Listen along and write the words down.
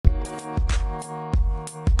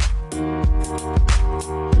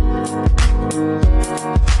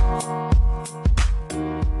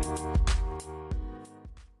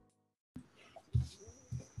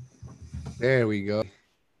There we go.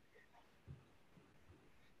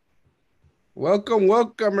 Welcome,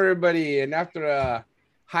 everybody. And after a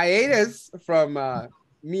hiatus from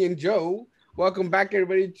me and Joe, welcome back,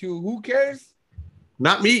 everybody, to Who Cares?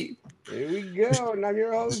 Not me. Here we go. And I'm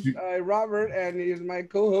your host, Robert, and here's my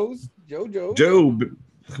co-host, Joe. Joe,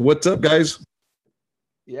 what's up, guys?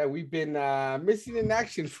 Yeah, we've been missing in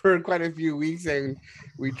action for quite a few weeks, and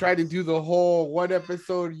we tried to do the whole one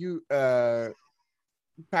episode. You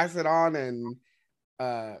pass it on, and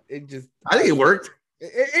it just. I think it worked.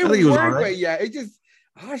 It worked, but yeah, it just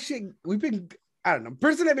shit. We've been, I don't know.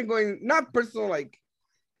 Personally, I've been going not personal, like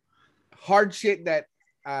hard shit that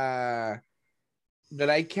I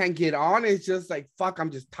can't get on. It's just like fuck.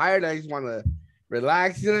 I'm just tired. I just want to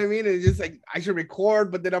relax. You know what I mean? It's just like I should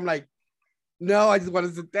record, but then I'm like, no, I just want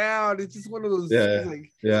to sit down. It's just one of those. Yeah, things,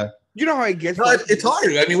 like, yeah. You know how it gets. No, it's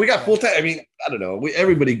hard. I mean, we got full time. I mean, I don't know.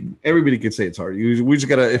 Everybody could say it's hard. We just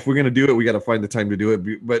gotta, if we're gonna do it, we gotta find the time to do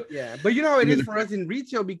it. But yeah, but you know how it is for us in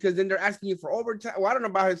retail, because then they're asking you for overtime. Well, I don't know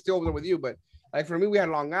about how it's still over there with you, but like for me, we had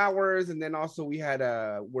long hours, and then also we had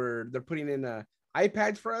where they're putting in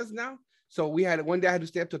iPads for us now. So we had one day I had to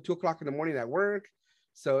stay up till 2:00 in the morning at work.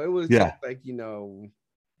 So it was just like, you know.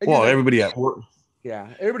 Well, everybody at work. Yeah,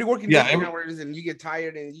 everybody working different hours, and you get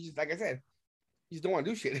tired, and you just, like I said, you just don't want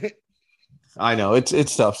to do shit. I know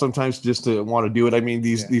it's tough sometimes just to want to do it. I mean,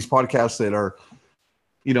 these podcasts that are,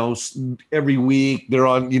 you know, every week they're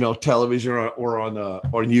on, you know, television or on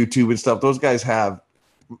YouTube and stuff. Those guys have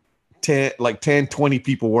 10, 20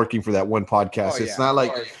 people working for that one podcast. It's not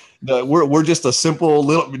like we're just a simple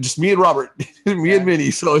little, just me and Robert, and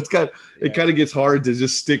Minnie. So it kind of gets hard to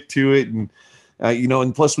just stick to it, and you know,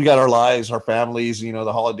 and plus we got our lives, our families. You know,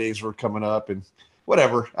 the holidays were coming up and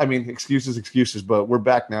whatever. I mean, excuses, but we're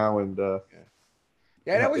back now, and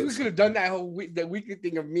I wish we could have done that whole weekly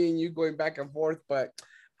thing of me and you going back and forth, but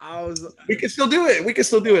we can still do it.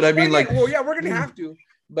 I mean, we're gonna have to,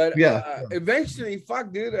 but eventually,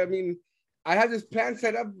 fuck, dude. I mean, I had this plan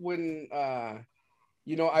set up when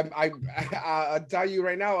you know, I'll tell you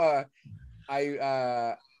right now,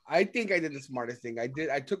 I think I did the smartest thing.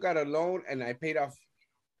 I took out a loan and I paid off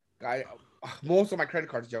most of my credit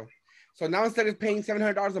cards, Joe. So now instead of paying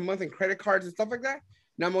 $700 a month in credit cards and stuff like that,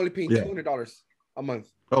 now I'm only paying $200 a month.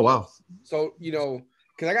 Oh wow! So you know,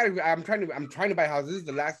 because I'm trying to buy a house. This is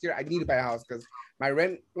the last year I need to buy a house because my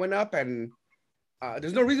rent went up, and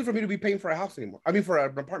there's no reason for me to be paying for a house anymore. I mean, for an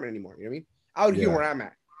apartment anymore. You know what I mean? Out here where I'm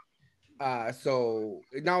at. So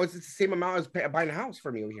now it's the same amount as buying a house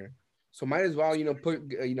for me over here. So might as well, you know,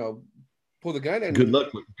 pull the gun and good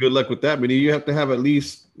luck with that. But you have to have at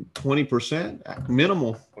least 20%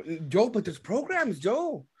 minimal. Joe, but there's programs,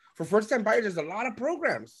 Joe. For first-time buyers, there's a lot of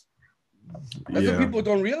programs. That's what people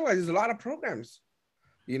don't realize. There's a lot of programs.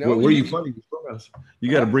 You know, where are you finding these programs?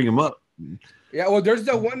 You got to bring them up. Yeah, well, there's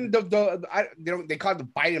the one they call it the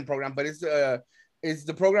Biden program, but it's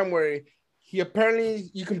the program where he apparently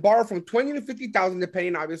you can borrow from 20 to 50,000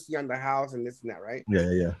 depending obviously on the house and this and that, right?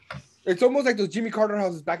 Yeah. It's almost like those Jimmy Carter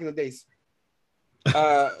houses back in the days. You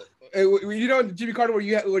know, Jimmy Carter where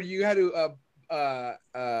you had to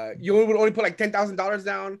you would only put like $10,000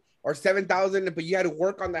 down or $7,000, but you had to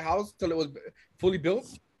work on the house till it was fully built.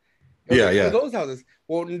 Those houses.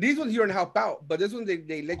 Well, these ones you don't help out, but this one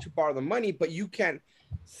they let you borrow the money, but you can't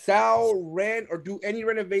sell, rent, or do any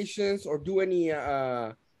renovations or do any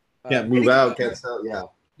can't move out, can't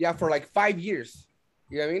sell. Yeah, for like 5 years.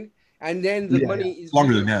 You know what I mean? And then the money is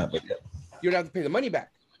longer than that, but you don't have to pay the money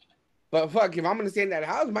back. But fuck, if I'm gonna stay in that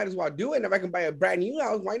house, might as well do it. And if I can buy a brand new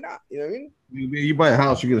house, why not? You know what I mean? You buy a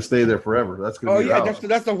house, you're gonna stay there forever. That's gonna be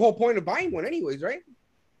that's the whole point of buying one, anyways, right?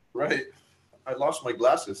 Right. I lost my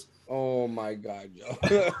glasses. Oh my god, Joe!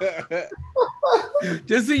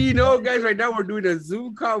 Just so you know, guys, right now we're doing a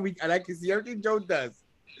Zoom call. And I can see everything Joe does,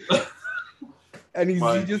 and he's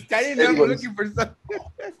just standing there looking for something.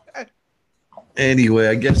 Anyway,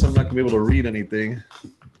 I guess I'm not gonna be able to read anything.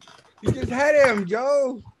 You just had him,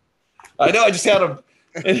 Joe. I know. I just had him.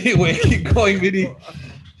 Anyway, keep going, Minnie.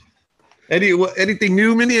 Anything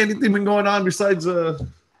new, Minnie? Anything been going on besides? Here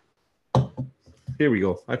we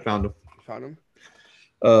go. I found him. Found him.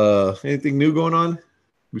 Anything new going on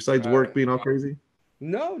besides work being all crazy?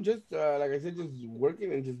 No, just like I said, just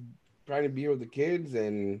working and just trying to be here with the kids,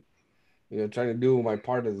 and you know, trying to do my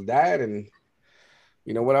part as dad, and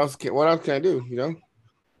you know, what else can I do? You know.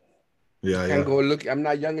 Yeah, Can't go look. I'm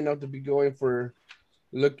not young enough to be going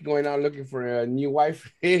out looking for a new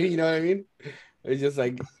wife. You know what I mean? It's just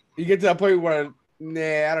like you get to that point where,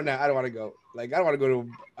 I don't know. I don't want to go. Like I don't want to go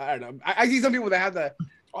to. I don't know. I see some people that have the.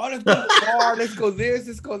 Oh, let's go far. Let's go this.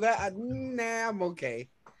 Let's go that. Nah, I'm okay.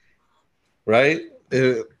 Right.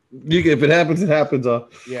 if it happens, it happens.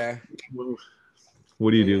 Yeah.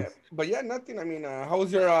 What do you do? But yeah, nothing. I mean, how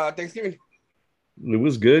was your Thanksgiving? It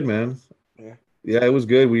was good, man. Yeah, it was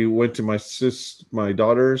good. We went to my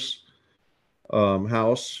daughter's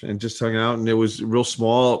house and just hung out, and it was real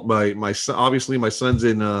small. My son, obviously, my son's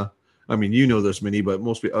in. I mean, you know this, many, but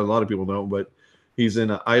a lot of people don't. But he's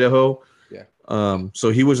in Idaho. Yeah. So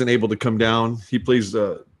he wasn't able to come down. He plays,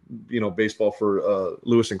 baseball for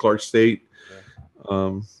Lewis and Clark State.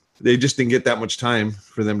 Yeah. They just didn't get that much time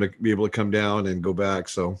for them to be able to come down and go back.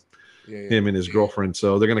 So him and his girlfriend.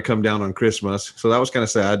 So they're going to come down on Christmas. So that was kind of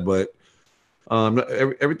sad, but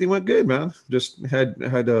everything went good, man. Just had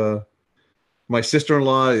my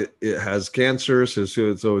sister-in-law, it has cancer.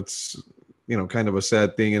 So it's, kind of a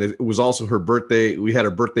sad thing. And it was also her birthday. We had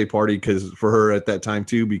a birthday party for her at that time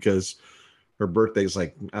too, because her birthday is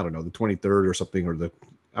like, I don't know, the 23rd or something, or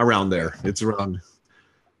around there. It's around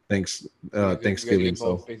Thanksgiving.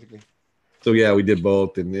 So yeah, we did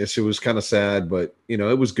both, and it was kind of sad, but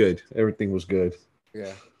it was good. Everything was good.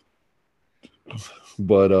 Yeah.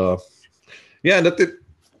 But yeah,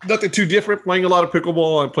 nothing too different. Playing a lot of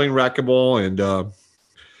pickleball. I'm playing racquetball, and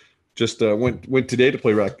just went today to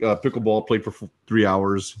play pickleball. Played for 3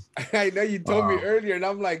 hours. I know you told me earlier, and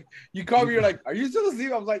I'm like, you called me. You're like, "Are you still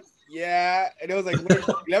asleep?" I was like, "Yeah," and it was like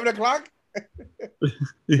 11 o'clock.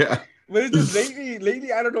 Yeah. But it's just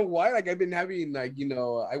lately, I don't know why. Like I've been having I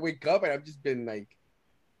wake up and I've just been like,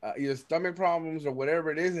 either stomach problems or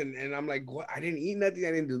whatever it is, and I'm like, what? I didn't eat nothing.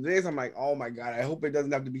 I didn't do this. I'm like, oh my god. I hope it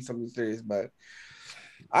doesn't have to be something serious, but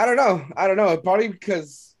I don't know. Probably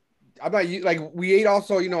because I'm not like we ate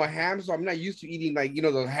also a ham, so I'm not used to eating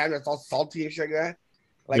the ham that's all salty and shit like that.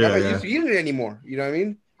 Like I'm not used to eating it anymore. You know what I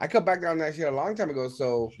mean? I cut back on that shit a long time ago.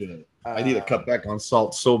 So I need to cut back on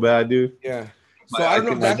salt so bad, dude. Yeah. So I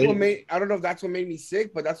don't know if that's what made me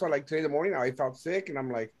sick, but that's why today in the morning I felt sick, and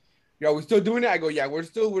I'm like, yo, we're still doing it. I go, yeah, we're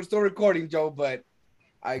still recording, Joe, but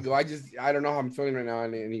I don't know how I'm feeling right now,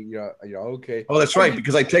 and okay. Oh, that's right,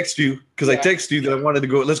 because I text you that I wanted to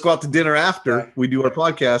go. Let's go out to dinner after we do our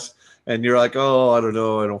podcast, and you're like, oh, I don't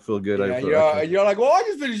know, I don't feel good. Yeah, you're like, well, I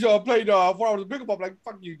just finished playing 4 hours of pickleball. I'm like,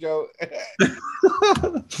 fuck you, Joe.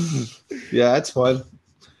 Yeah, that's fun.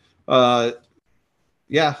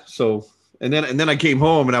 Yeah, so. And then I came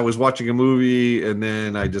home and I was watching a movie, and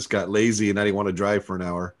then I just got lazy and I didn't want to drive for an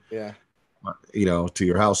hour. Yeah. To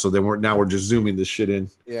your house. So then we're just zooming this shit in.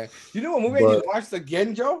 Yeah. You know what movie I just watched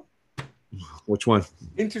again, Joe? Which one?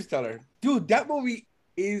 Interstellar. Dude, that movie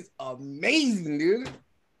is amazing, dude.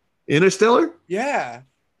 Interstellar? Yeah.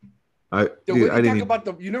 You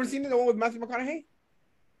never seen the one with Matthew McConaughey?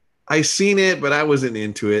 I seen it, but I wasn't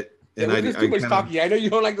into it. And too much talking. I know you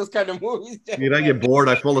don't like those kind of movies. Dude, I get bored.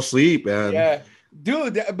 I fall asleep, man. Yeah,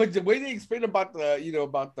 dude. But the way they explain about the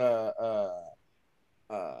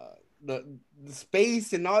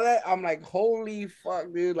space and all that, I'm like, holy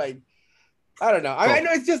fuck, dude. Like, I don't know. I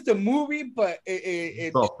know it's just a movie, but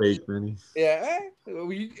it's all fake, man. Yeah,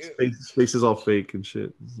 space is all fake and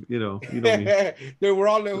shit. You know me. Dude, we're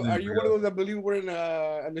all. Are you one of those that believe we're in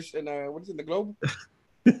what is it, the globe?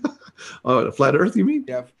 Oh, the flat Earth, you mean?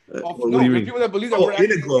 Yeah. What do you mean? People that believe that we're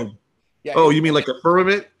in a globe. Yeah. Oh, you mean like a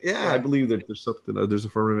firmament? Yeah, I believe that there's something. There's a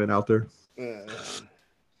firmament out there.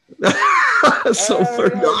 So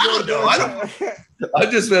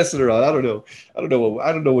I'm just messing around. I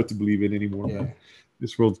don't know what to believe in anymore. Yeah. Man.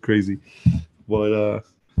 This world's crazy. But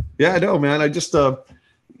yeah, no, man. I just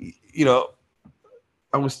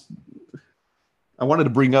I wanted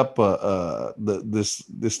to bring up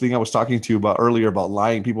this thing I was talking to you about earlier about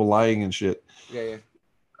lying, people lying and shit. Yeah.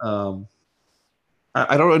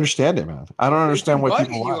 I don't understand it, man. I don't understand why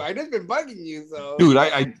people lie. I just been bugging you, so dude.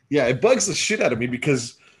 It bugs the shit out of me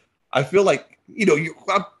because I feel like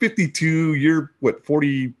I'm 52. You're what,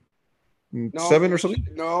 47 or something?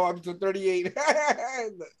 No, I'm still 38.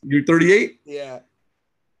 You're 38? Yeah.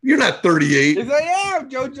 You're not 38. Yes, I am,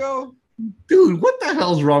 JoJo. Dude, what the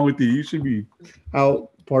hell's wrong with you? You should be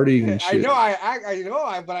out partying and shit. I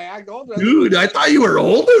know, but I act older. Dude, I thought you were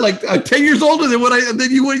older, like 10 years older than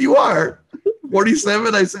what you are.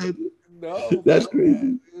 47, I said. No, that's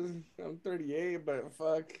crazy. I'm 38, but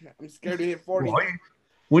fuck, I'm scared to hit 40. Boy,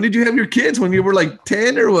 when did you have your kids? When you were like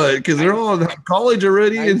 10 or what? Because they're all in college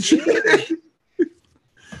already 19. And shit.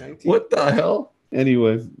 19. What the hell?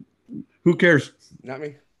 Anyway, who cares? Not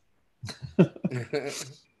me.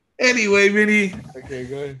 Anyway, Vinny. Okay,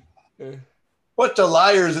 good. Yeah. Bunch of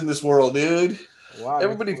liars in this world, dude. Wow,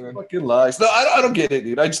 everybody fucking lies. No, I don't get it,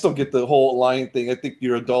 dude. I just don't get the whole lying thing. I think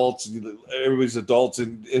you're adults. Everybody's adults,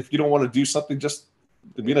 and if you don't want to do something, just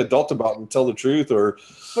be an adult about it and tell the truth. Or,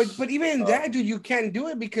 but even that, dude, you can't do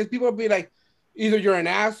it because people will be like, either you're an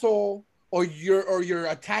asshole or you're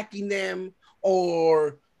attacking them,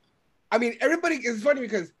 or I mean, everybody is funny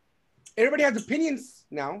because everybody has opinions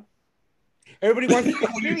now. Everybody wants to be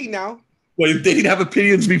shitty now. Well, they didn't have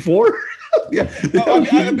opinions before. Yeah.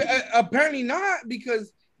 Apparently not,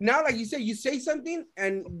 because now, like you say, you say something,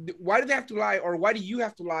 and why do they have to lie, or why do you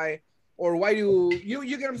have to lie, or why do you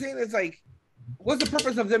get what I'm saying? It's like, what's the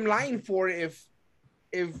purpose of them lying for if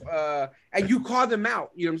and you call them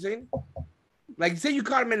out? You know what I'm saying? Like, say you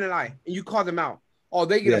caught them in a lie and you call them out. Oh,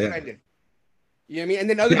 they get offended. You know what I mean? And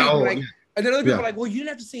then other people like, well, you didn't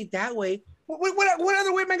have to say it that way. What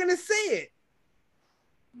other way am I going to say it?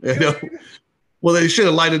 You know? Well, they should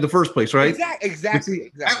have lied in the first place, right?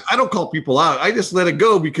 Exactly. I don't call people out. I just let it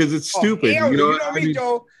go because it's stupid. You know what I mean,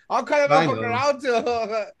 Joe? I'll cut it off around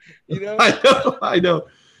to, you know. I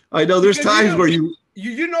know. There's times where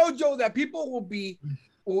you know, Joe, that people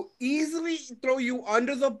will easily throw you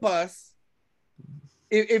under the bus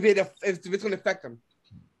if it's going to affect them.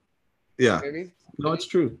 Yeah. You know what I mean? No, it's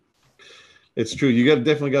true. It's true. You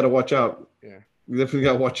definitely got to watch out. Yeah. You definitely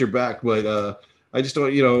got to watch your back. But I just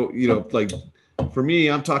don't, you know, like for me,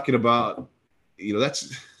 I'm talking about, you know,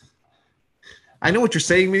 that's. I know what you're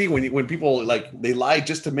saying, Minnie. When people like they lie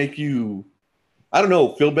just to make you, I don't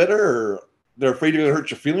know, feel better, or they're afraid you're gonna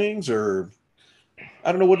hurt your feelings, or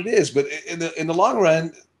I don't know what it is. But in the long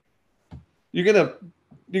run, you're gonna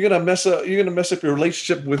mess up your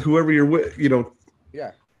relationship with whoever you're with. You know.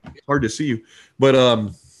 Yeah. It's hard to see you, but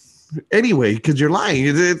anyway, because you're lying.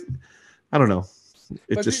 I don't know.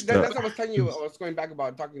 That's what I was telling you. I was going back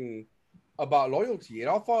about talking about loyalty. It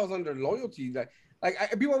all falls under loyalty. Like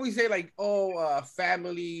people always say, like,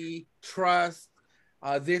 family, trust,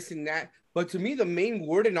 this and that. But to me, the main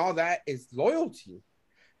word in all that is loyalty.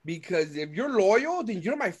 Because if you're loyal, then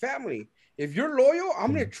you're my family. If you're loyal,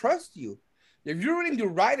 I'm gonna trust you. If you're willing to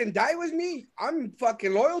ride and die with me, I'm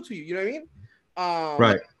fucking loyal to you. You know what I mean?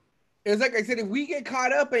 Right. It's like I said, if we get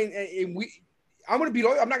caught up and I'm gonna be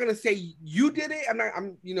loyal. I'm not gonna say you did it.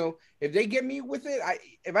 You know, if they get me with it,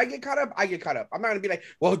 if I get caught up, I get caught up. I'm not gonna be like,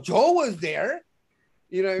 well, Joe was there.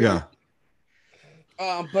 You know what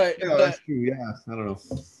I mean? But that's true. Yeah, I don't know.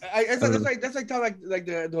 That's like tell like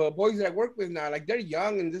the boys that I work with now, like they're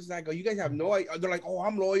young and this is like, oh, you guys have no idea. They're like, oh,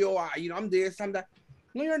 I'm loyal. You know, I'm this, I'm that.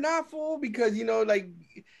 No, you're not, fool. Because you know, like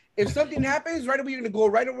if something happens right away, you're gonna go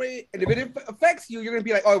right away, and if it affects you, you're gonna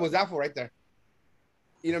be like, oh, it was that fool right there.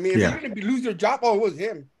 You know what I mean? If you're gonna lose your job, oh, it was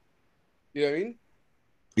him. You know what I mean?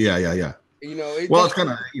 Yeah. You know, it's kind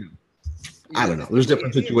of, you know, I don't know. There's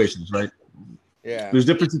different situations, right? Yeah. There's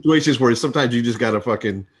different situations where sometimes you just gotta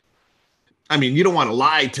fucking. I mean, you don't want to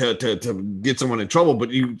lie to get someone in trouble, but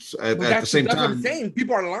at the same time, that's what I'm saying.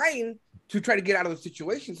 People are lying to try to get out of the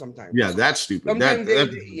situation sometimes. Yeah, that's stupid. Sometimes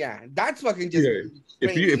that's fucking just. Yeah.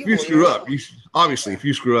 If you screw up, if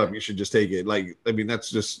you screw up, you should just take it. Like, I mean,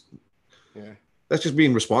 that's just. Yeah. That's just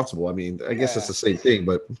being responsible. I mean, I guess it's the same thing,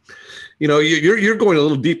 but you know, you're going a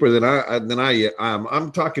little deeper than I am.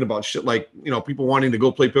 I'm talking about shit like, you know, people wanting to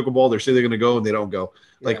go play pickleball. They say they're going to go and they don't go.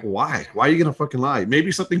 Like, why? Why are you going to fucking lie?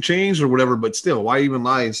 Maybe something changed or whatever, but still, why even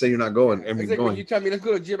lie and say you're not going? I mean, like when you tell me let's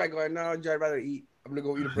go to the gym, I go, no, I'd rather eat. I'm gonna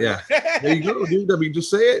go eat a burger. Yeah, there you go, dude. I mean,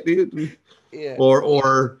 just say it, dude. Yeah.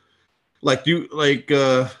 Or like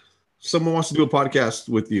someone wants to do a podcast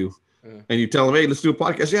with you. And you tell them, hey, let's do a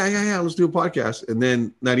podcast. Yeah, let's do a podcast. And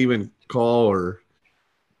then not even call or,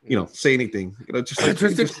 you know, say anything. You know, just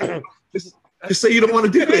say you don't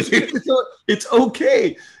want to do it. It's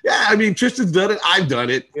okay. Yeah, I mean, Tristan's done it. I've done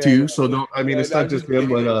it too. So don't. I mean, it's not just him,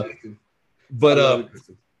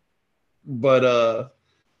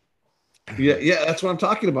 yeah, that's what I'm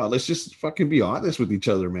talking about. Let's just fucking be honest with each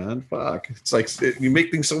other, man. Fuck, it's like you make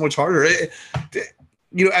things so much harder.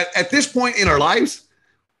 You know, at this point in our lives.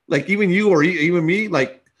 Like even you or even me,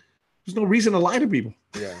 like there's no reason to lie to people.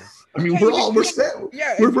 Yeah. I mean, we're settled.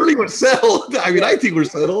 Yeah. We're pretty much settled. I mean, I think we're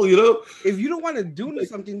settled, you know? If you don't want to do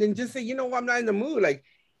something, then just say, you know what, I'm not in the mood. Like,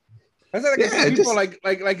 that's like people like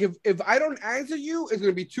if I don't answer you, it's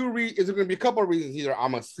gonna be it's gonna be a couple of reasons. Either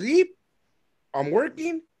I'm asleep, I'm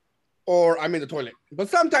working, or I'm in the toilet. But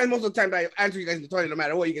sometimes, most of the time, I answer you guys in the toilet no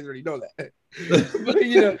matter what. You guys already know that. But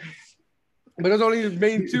you know, but there's only the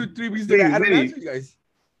main 2-3 reasons that I don't answer you guys.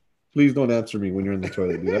 Please don't answer me when you're in the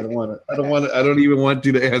toilet, dude. I don't even want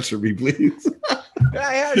you to answer me, please.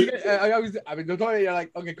 I mean, the toilet, you're like,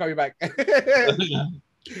 okay, call me back.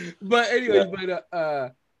 But anyway,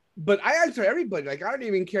 but I answer everybody. Like, I don't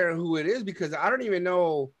even care who it is because I don't even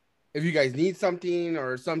know if you guys need something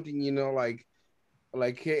or something, you know, like,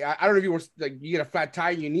 hey, I don't know if you were like, you get a flat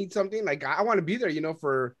tire, you need something. Like, I want to be there, you know,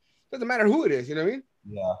 doesn't matter who it is, you know what I mean?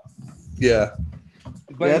 Yeah.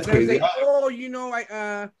 But yeah, instead of saying, oh, you know,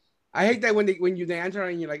 I hate that when they answer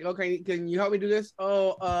and you're like, okay, can you help me do this?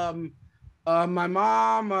 Oh, my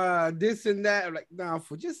mom, this and that. I'm like, no,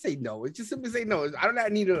 just say no. It's just simply say no. I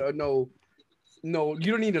don't need to know. No,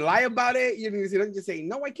 you don't need to lie about it. You need to just say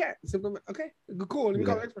no. I can't. Simply, okay, cool. Let me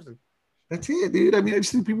call the next person. That's it, dude. I mean, I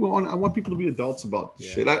just think I want people to be adults about this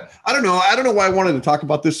shit. I don't know. I don't know why I wanted to talk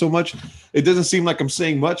about this so much. It doesn't seem like I'm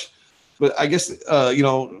saying much, but I guess you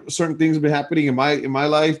know, certain things have been happening in my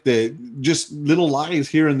life that just little lies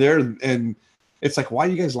here and there, and it's like, why are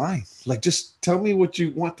you guys lying? Like, just tell me what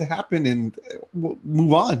you want to happen and we'll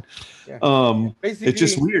move on. Yeah. It's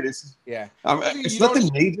just weird. It's it's nothing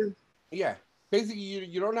major. Yeah. Basically,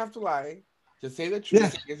 you don't have to lie. Just say the truth.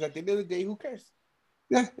 Yeah. Because at the end of the day, who cares?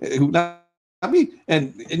 Yeah, not me.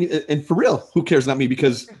 And for real, who cares? Not me.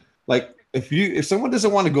 Because like, if someone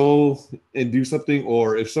doesn't want to go and do something,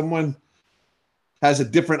 or if someone has a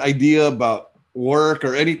different idea about work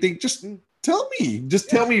or anything, just tell me. Just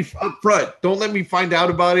tell me up front. Don't let me find out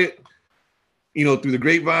about it, you know, through the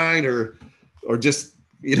grapevine or just,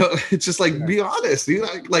 you know, it's just like, be honest. You know,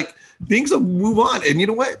 like things will move on. And you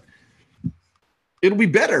know what? It'll be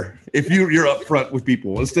better if you're upfront with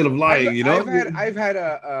people instead of lying. You know, I've had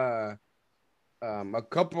a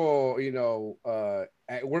couple, you know,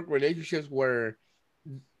 at work relationships where,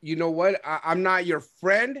 you know what, I'm not your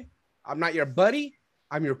friend, I'm not your buddy,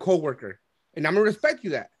 I'm your coworker, and I'm gonna respect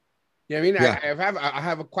you that. You know what I mean? Yeah. I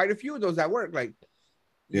have quite a few of those at work. Like,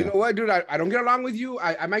 you know what, dude, I don't get along with you.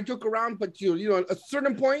 I might joke around, but you know, a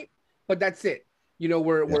certain point, but that's it. You know,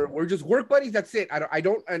 we're just work buddies. That's it. I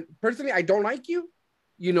don't and personally, I don't like you.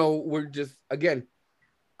 You know, we're just, again,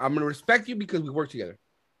 I'm gonna respect you because we work together.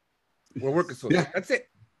 We're working so that's it.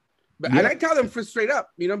 But and I tell them straight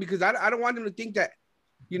up, you know, because I don't want them to think that,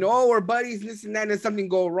 you know, oh, we're buddies, this and that, and something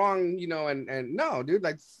go wrong, you know, and no, dude,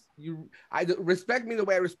 like I respect me the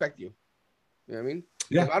way I respect you. You know what I mean?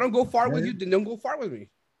 Yeah. If I don't go far with you, then don't go far with me.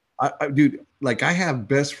 Dude, like I have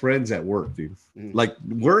best friends at work, dude. Like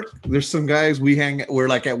work, there's some guys we're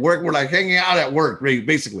like at work, we're like hanging out at work,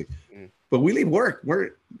 basically. But we leave work.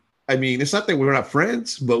 I mean, it's not that we're not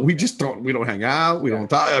friends, but we just don't hang out. We don't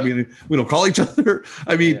talk. I mean, we don't call each other.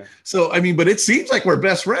 I mean, but it seems like we're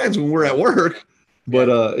best friends when we're at work, but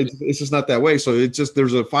it's just not that way. So it's just,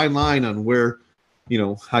 there's a fine line on where, you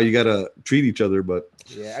know, how you got to treat each other. But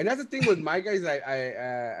yeah. And that's the thing with my guys. I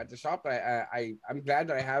at the shop, I'm glad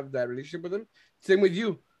that I have that relationship with them. Same with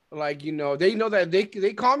you. Like, you know, they know that they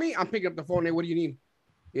call me, I'm picking up the phone. Hey, what do you need?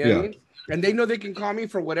 You know what I mean? And they know they can call me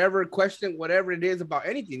for whatever question, whatever it is about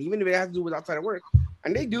anything, even if it has to do with outside of work.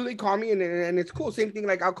 And they call me and it's cool. Same thing,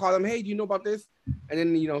 like I'll call them, hey, do you know about this? And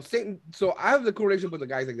then, you know, so I have the cool relationship with the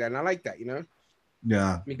guys like that. And I like that, you know?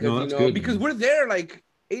 Yeah. Because, because we're there like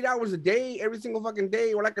 8 hours a day, every single fucking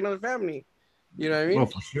day. We're like another family. You know what I mean? Well,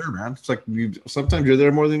 for sure, man. It's like sometimes you're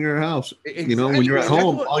there more than your house. Exactly. You know, when you're at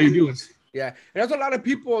home, all you do is. Yeah. And that's a lot of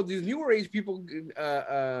people, these newer age people,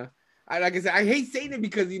 like I said, I hate saying it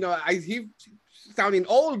because, you know, I hear sounding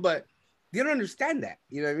old, but they don't understand that.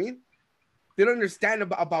 You know what I mean? They don't understand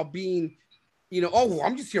about being, you know, oh, well,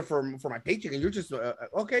 I'm just here for my paycheck, and you're just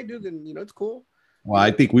okay, dude. Then, you know, it's cool. Well,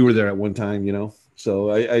 I think we were there at one time, you know.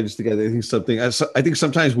 So I just think I think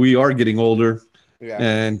sometimes we are getting older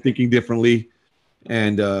and thinking differently,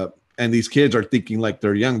 and these kids are thinking like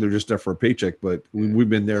they're young, they're just there for a paycheck. But we've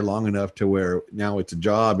been there long enough to where now it's a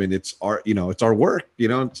job and it's our, you know, it's our work, you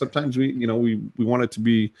know. And sometimes we want it to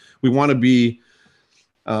be, we want to be,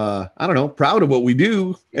 I don't know, proud of what we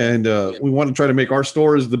do. And we want to try to make our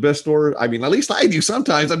store as the best store. I mean, at least I do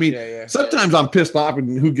sometimes. I mean, sometimes I'm pissed off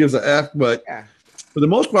and who gives a F, but for the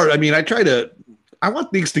most part, I mean, I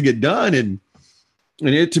want things to get done and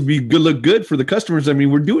it to be look good for the customers. I mean,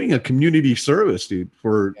 we're doing a community service, dude,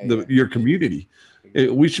 for your community.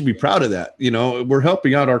 We should be proud of that. You know, we're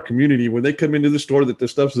helping out our community when they come into the store, that the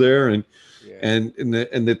stuff's there and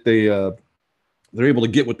that they're able to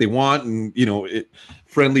get what they want, and, you know,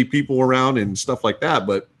 friendly people around and stuff like that.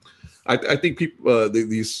 But I think people, a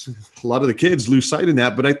lot of the kids lose sight in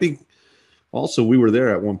that. But I think also we were there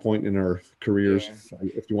at one point in our careers,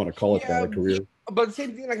 if you want to call it that, a career. But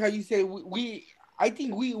same thing, like how you say, I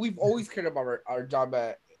think we've always cared about our job,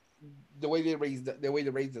 the way they raised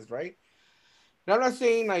us, right? And I'm not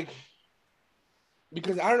saying like,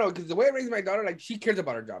 because I don't know, because the way I raised my daughter, like, she cares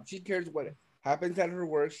about her job. She cares what happens at her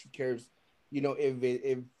work. She cares, you know,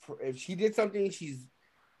 if she did something, she's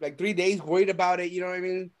like 3 days worried about it. You know what I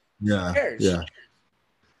mean? Yeah. She cares. Yeah.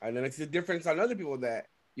 And then it's the difference on other people that,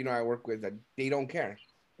 you know, I work with, that they don't care.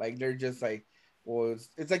 Like, they're just like, well,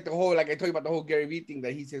 it's like the whole, like I told you about the whole Gary Vee thing,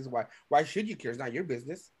 that he says, why should you care? It's not your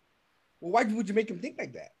business. Well, why would you make him think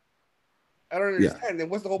like that? I don't understand. Then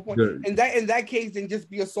what's the whole point? In that case, then just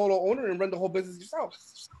be a solo owner and run the whole business yourself.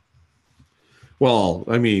 Well,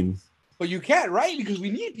 I mean, but you can't, right? Because we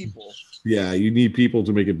need people. Yeah, you need people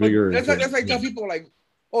to make it bigger. That's like I tell people, like,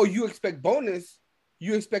 oh, you expect bonus,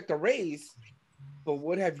 you expect a raise, but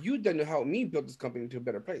what have you done to help me build this company into a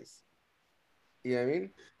better place? You know what I mean?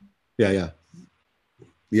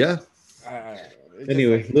 Yeah.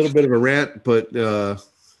 Anyway, a little bit of a rant, but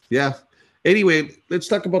yeah. Anyway, let's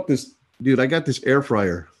talk about this, dude. I got this air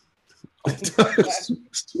fryer.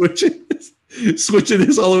 switching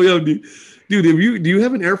this all the way up, dude. Dude, do you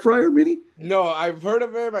have an air fryer, Minnie? No, I've heard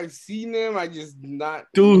of them. I've seen them. I just not.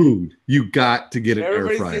 Dude, you got to get an air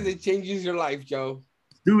fryer. Everybody says it changes your life, Joe.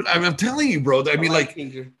 Dude, I'm telling you, bro. I mean, like,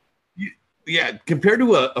 yeah, compared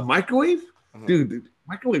to a microwave, dude,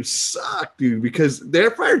 microwaves suck, dude, because the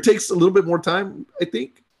air fryer takes a little bit more time, I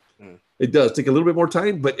think. It does take a little bit more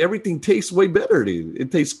time, but everything tastes way better, dude.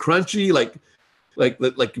 It tastes crunchy, like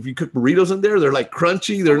if you cook burritos in there, they're like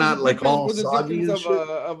crunchy. They're not like all soggy and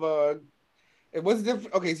shit. What's the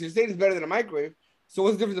difference? Okay, so you're saying it's better than a microwave. So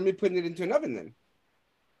what's the difference of me putting it into an oven then?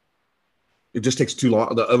 It just takes too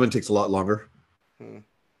long. The oven takes a lot longer.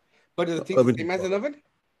 But does it taste the same as an oven?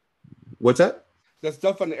 What's that? The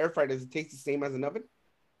stuff on the air fryer, does it taste the same as an oven?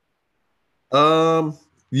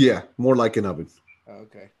 Yeah, more like an oven.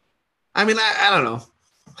 Okay. I mean, I don't know.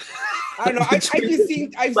 I don't know. I've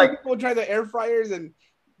seen people try the air fryers, and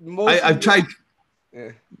I've tried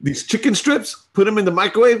these chicken strips. Put them in the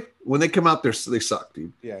microwave. When they come out, they suck,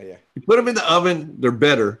 dude. Yeah. You put them in the oven, they're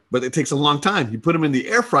better, but it takes a long time. You put them in the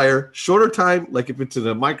air fryer, shorter time, like if it's in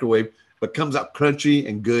a microwave, but comes out crunchy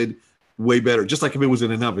and good, way better. Just like if it was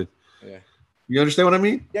in an oven. Yeah. You understand what I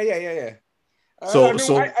mean? Yeah. So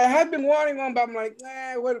I have been wanting one, but I'm like,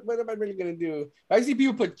 what am I really gonna do? I see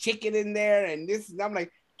people put chicken in there and this, and I'm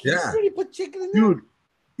like, can you really put chicken in there? Dude,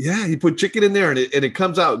 yeah, you put chicken in there and it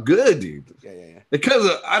comes out good, dude. Yeah. It comes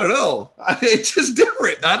out, I don't know. It's just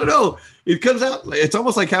different. I don't know. It comes out, it's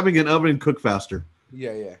almost like having an oven cook faster.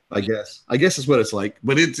 Yeah. I guess that's what it's like.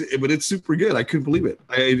 But it's super good. I couldn't believe it.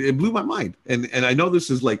 It blew my mind. And I know this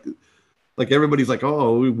is like everybody's like,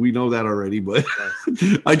 oh, we know that already. But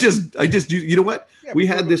I just you know what? Yeah, we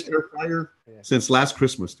had this air fryer since last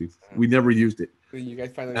Christmas, dude. We never used it. You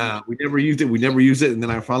guys finally we never used it. And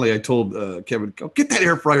then I told Kevin, go get that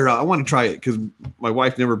air fryer out. I want to try it because my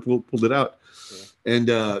wife never pulled it out. And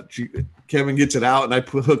Kevin gets it out, and I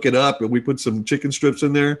hook it up, and we put some chicken strips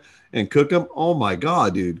in there and cook them. Oh my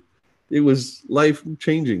god, dude! It was life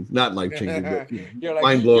changing, not life changing, but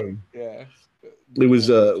mind blowing. Yeah, it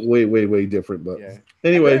was way different. But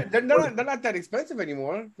anyway, they're not that expensive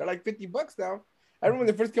anymore. They're like $50 now. I remember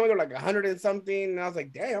when they first came out, they were like 100 and something, and I was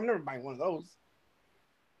like, damn, I'm never buying one of those.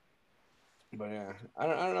 But yeah, I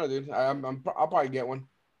don't know, dude. I'll probably get one.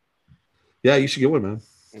 Yeah, you should get one, man.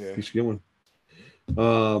 Yeah, you should get one.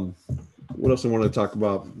 What else I want to talk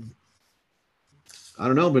about? I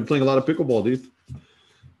don't know. I've been playing a lot of pickleball, dude.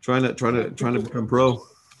 Trying to become pro.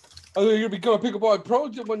 Oh, you're gonna become a pickleball pro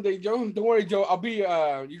one day, Joe. Don't worry, Joe. I'll be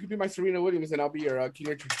you can be my Serena Williams, and I'll be your King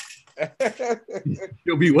Richard.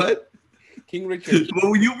 You'll be what? King Richard. What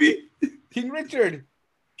will you be? King Richard.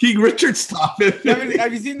 King Richard, stop it.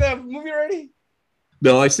 Have you seen the movie already?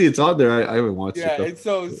 No, I see it's on there. I haven't watched it. Yeah, it's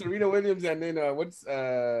so Serena Williams and then what's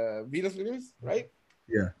Venus Williams, right?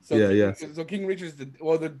 Yeah. So King Richard's the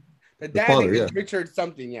dad father, is Richard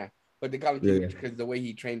something, but they call him King Richard because the way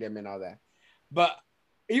he trained him and all that. But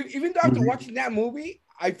even though after watching that movie,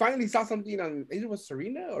 I finally saw something on either it was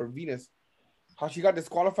Serena or Venus, how she got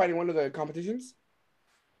disqualified in one of the competitions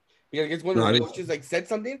because I guess one of the coaches said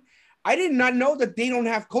something. I did not know that they don't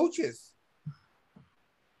have coaches.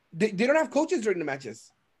 They don't have coaches during the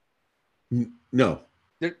matches. No,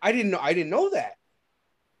 I didn't know that.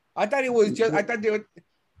 I thought it was just. I thought they were.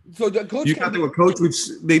 So the coach. You thought they were coached, which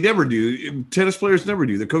they never do. Tennis players never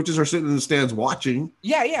do. The coaches are sitting in the stands watching.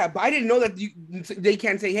 Yeah, but I didn't know that they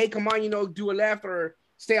can't say, "Hey, come on, do a left or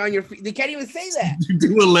stay on your feet." They can't even say that.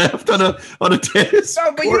 Do a left on a tennis.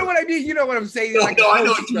 No, but court. You know what I mean. You know what I'm saying. No, I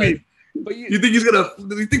know what you mean. But you think he's gonna?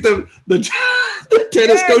 Do you think the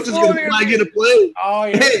tennis coach is gonna flag in a play? Oh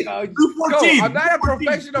yeah. Hey, do 14. I'm not a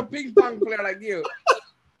professional ping pong player like you.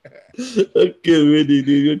 Okay, Wendy,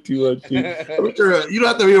 dude, you're too much. Dude. I'm sure you don't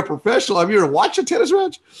have to be a professional. I'm here to watch a tennis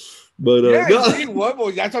match. But that's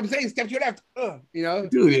what I'm saying. Step to your left.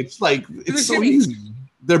 Dude, it's like it's so easy.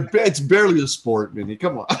 It's barely a sport, Minnie.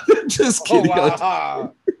 Come on, just kidding.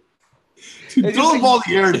 Wow. Dude, throw the ball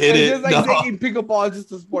in the air and hit it. It's just like saying pickleball is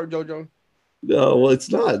just a sport, JoJo. No, well, it's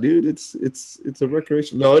not, dude. It's a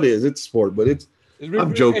recreation. No, it is. It's a sport, but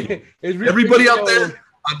I'm joking. Everybody out there,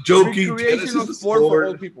 I'm joking. Tennis is a sport for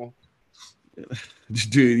old people.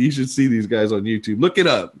 Dude, you should see these guys on YouTube. Look it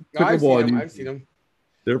up. No, I've seen them.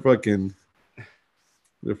 They're fucking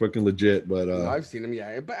legit. But no, I've seen them.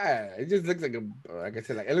 Yeah, but it just looks like like I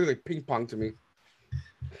said, like it looks like ping pong to me.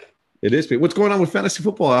 It is. What's going on with fantasy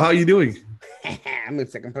football? How are you doing? I'm in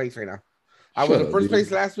second place right now. I was in first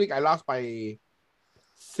place last week. I lost by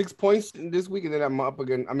 6 points this week, and then I'm up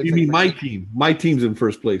again. You mean my team? My team's in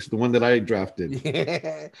first place, the one that I drafted.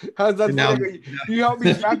 Yeah. How's that? Now, you helped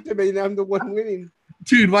me draft him, and I'm the one winning.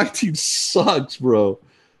 Dude, my team sucks, bro.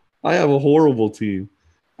 I have a horrible team.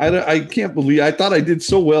 I can't believe. I thought I did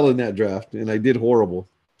so well in that draft, and I did horrible.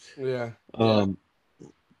 Yeah.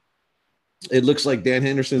 It looks like Dan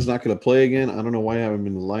Henderson's not going to play again. I don't know why I have him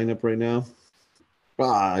in the lineup right now.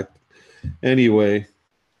 Anyway,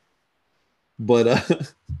 but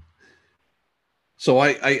so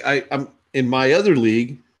I'm in my other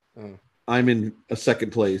league. I'm in a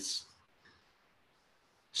second place.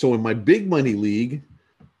 So in my big money league,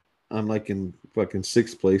 I'm like in fucking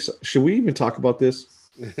sixth place. Should we even talk about this?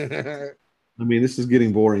 I mean, this is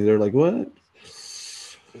getting boring. They're like, what?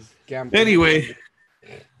 Anyway.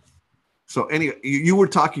 So anyway, you were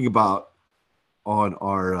talking about on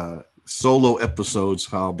our solo episodes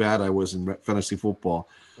how bad I was in fantasy football.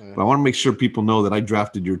 But I want to make sure people know that I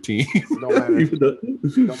drafted your team. Don't matter.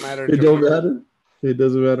 Don't matter. It don't matter? It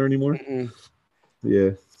doesn't matter anymore?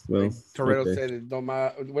 Yeah. Well, like Toretto said it don't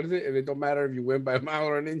matter. What is it? If it don't matter if you win by a mile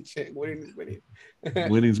or an inch, winning is winning.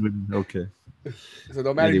 Winning's winning. Okay. So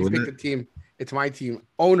don't matter if you pick the team. It's my team.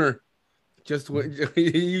 Owner. Just win.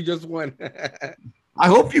 You just won. I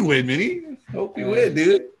hope you win, Minnie. I hope you win,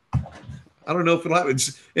 dude. I don't know if it'll happen.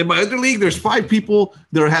 In my other league, there's 5 people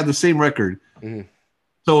that have the same record. Mm-hmm.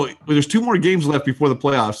 So there's 2 more games left before the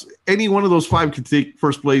playoffs. Any one of those 5 can take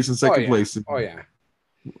first place and second place. Oh yeah.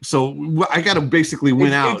 So I got to basically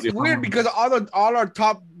win out. It's weird because all our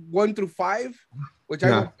top 1 through 5, which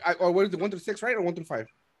or what is it, 1 through 6, right, or 1 through 5?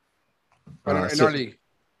 In our league.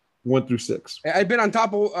 1 through 6. I've been on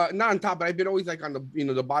top of not on top, but I've been always like on the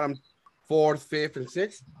the bottom 4th, 5th, and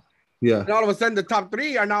 6th. Yeah. And all of a sudden, the top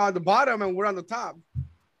 3 are now at the bottom, and we're on the top.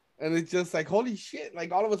 And it's just like, holy shit!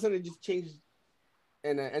 Like all of a sudden, it just changed.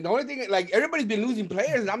 And the only thing, like everybody's been losing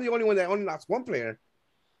players, and I'm the only one that only lost 1 player.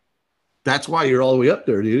 That's why you're all the way up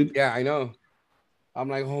there, dude. Yeah, I know. I'm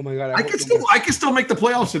like, oh my god! I can still make the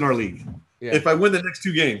playoffs in our league if I win the next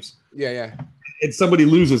 2 games. Yeah. And somebody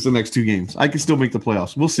loses the next 2 games, I can still make the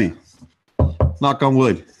playoffs. We'll see. Knock on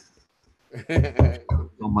wood.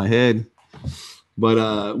 On my head.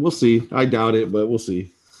 But we'll see. I doubt it, but we'll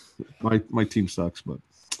see. My team sucks, but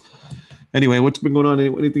anyway, what's been going on?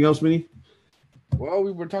 Anything else, Minnie? Well,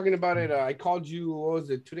 we were talking about it. I called you, what was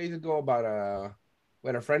it, 2 days ago about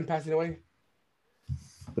when a friend passing away?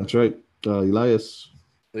 That's right. Elias.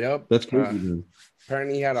 Yep. That's crazy, man.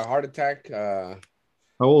 Apparently he had a heart attack.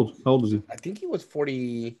 How old? How old is he? I think he was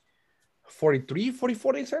 43,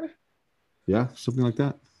 44, they said. Yeah, something like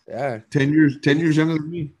that. Yeah. 10 years younger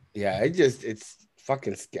than me. Yeah, it's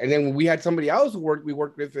fucking scary. And then we had somebody else we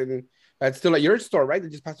worked with, and that's still at your store, right?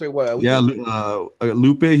 That just passed away.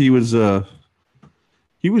 Lupe.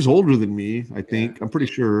 He was older than me, I think. Yeah. I'm pretty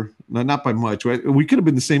sure. Not by much. Right? We could have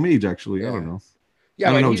been the same age, actually. Yeah. I don't know. Yeah,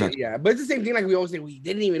 I don't know exactly. Yeah, but it's the same thing. Like we always say, we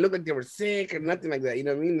didn't even look like they were sick or nothing like that. You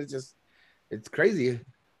know what I mean? It's crazy.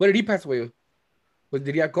 When did he pass away?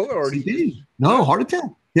 Did he have COVID or? No, heart attack.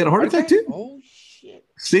 He had a heart attack too. Oh shit!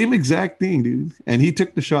 Same exact thing, dude. And he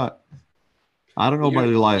took the shot. I don't know about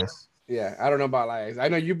Elias. Yeah, I don't know about Elias. I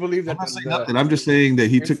know you believe that. I'm not saying nothing. I'm just saying that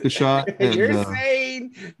he took the shot. And, you're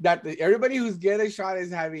saying that everybody who's getting a shot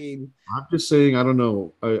is having. I'm just saying, I don't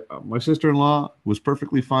know. My sister-in-law was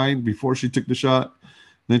perfectly fine before she took the shot.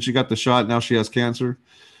 Then she got the shot. Now she has cancer.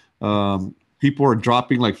 People are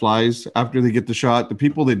dropping like flies after they get the shot. The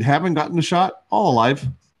people that haven't gotten the shot, all alive.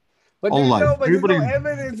 But there's no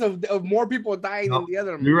evidence of more people dying than the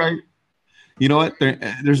other. You're right. You know what?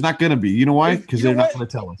 There's not going to be. You know why? Because they're not going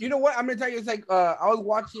to tell us. You know what? I'm going to tell you. It's like I was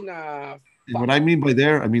watching. What I mean by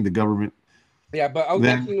there, I mean the government. Yeah, but I was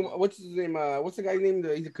watching. What's his name? What's the guy's name?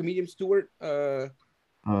 He's a comedian, Stewart.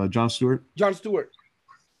 Jon Stewart. Jon Stewart.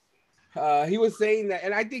 He was saying that,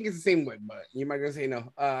 and I think it's the same way, but you might gonna say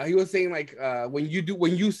no. He was saying like when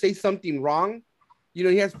you say something wrong,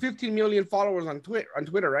 he has 15 million followers on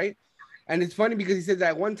Twitter, right? And it's funny because he said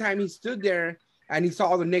that one time he stood there and he saw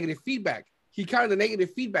all the negative feedback. He counted the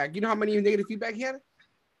negative feedback. You know how many negative feedback he had?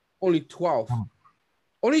 Only 12.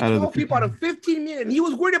 Only 12 people out of 15 million. He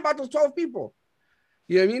was worried about those 12 people.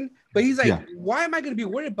 You know what I mean? But he's like, why am I going to be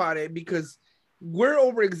worried about it? Because we're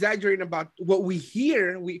over exaggerating about what we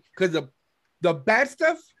hear. Because the bad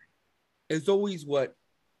stuff is always what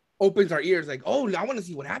opens our ears. Like, oh, I want to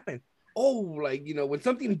see what happened. oh, like, you know, when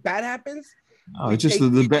something bad happens. Oh, it's just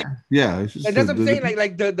the bad. Yeah. It's just and that's what I'm saying.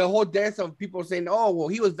 Like the whole death of people saying, oh, well,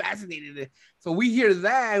 he was vaccinated. So we hear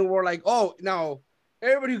that and we're like, oh, no,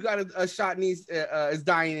 everybody who got a shot needs is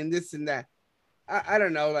dying and this and that. I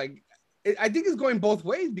don't know. Like, I think it's going both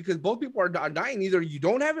ways because both people are dying. Either you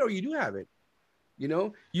don't have it or you do have it. You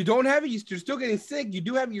know, you don't have it, you're still getting sick. You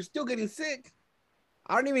do have it, you're still getting sick.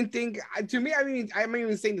 I don't even think, to me, I mean, I'm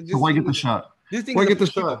even saying that. So why get the shot? This thing why get the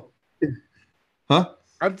shot? Huh?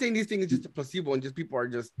 I'm saying this thing is just a placebo, and just people are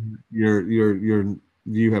just. You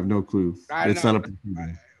have no clue. It's not a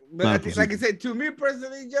placebo. But like I said, to me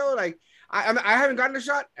personally, Joe, like I haven't gotten a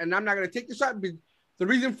shot, and I'm not gonna take the shot. But the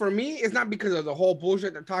reason for me is not because of the whole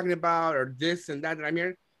bullshit they're talking about or this and that I'm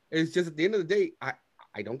hearing. It's just at the end of the day,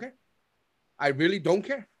 I don't care. I really don't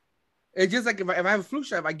care. It's just like if I have a flu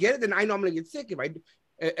shot, if I get it, then I know I'm gonna get sick.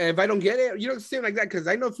 If I don't get it, you know, something like that, because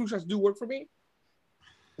I know flu shots do work for me.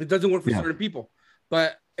 It doesn't work for certain people.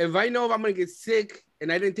 But if I know if I'm gonna get sick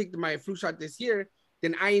and I didn't take my flu shot this year,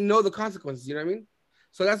 then I know the consequences. You know what I mean?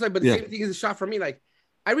 So that's why. But the same thing is a shot for me. Like,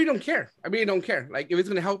 I really don't care. I really don't care. Like, if it's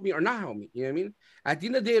gonna help me or not help me. You know what I mean? At the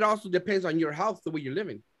end of the day, it also depends on your health, the way you're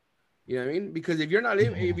living. You know what I mean? Because if you're not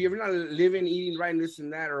living, eating right, and this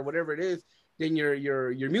and that, or whatever it is, then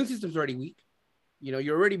your immune system's already weak. You know,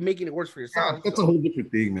 you're already making it worse for yourself. Yeah, that's a whole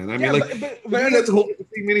different thing, man. I mean, but that's a whole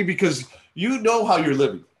different thing, Minnie, because you know how you're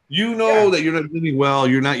living. You know that you're not living well,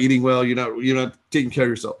 you're not eating well, you're not taking care of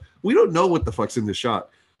yourself. We don't know what the fuck's in the shot.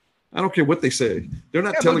 I don't care what they say. They're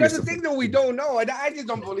not telling us. That's the thing that we don't know. And I just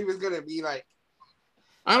don't believe it's gonna be like.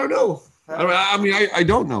 I don't know. I mean, I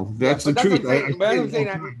don't know. That's the truth. I'm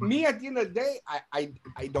saying me at the end of the day,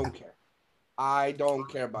 I don't care. I don't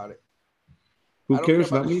care about it. Who cares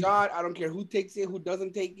about the shot? I don't care who takes it, who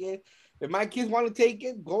doesn't take it. If my kids want to take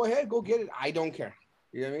it, go ahead, go get it. I don't care.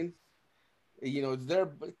 You know what I mean? You know, it's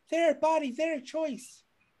their body, their choice.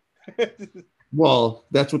 Well,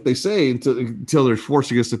 that's what they say until they're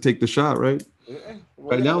forcing us to take the shot, right? Yeah.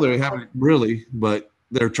 Right now they haven't really, but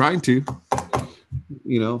they're trying to.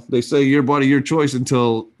 You know, they say your body, your choice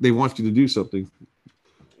until they want you to do something.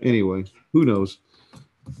 Anyway, who knows?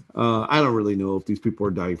 I don't really know if these people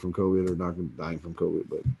are dying from COVID or not dying from COVID,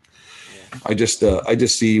 but I'm just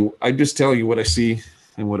telling you what I see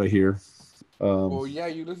and what I hear.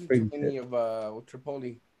 You listen to many of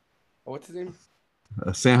Tripoli. What's his name?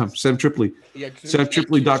 Sam Tripoli. Yeah,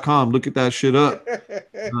 SamTripoli.com. Look at that shit up.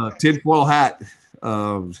 Tinfoil Hat.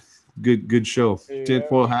 Good show. Yeah.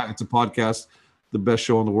 Tinfoil Hat. It's a podcast. The best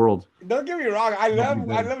show in the world. Don't get me wrong. I love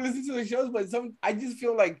listening to the shows, but I just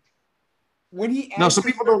feel like when he some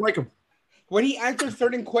people don't like him. When he answers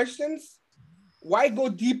certain questions, why go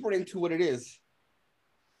deeper into what it is?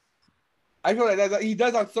 I feel like he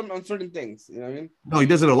does on certain things. You know what I mean? No, he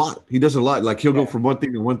does it a lot. Like he'll go from one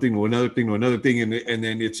thing to another thing to another thing, and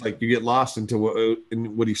then it's like you get lost into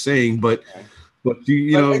what he's saying. But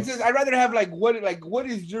you know, it's just, I'd rather have what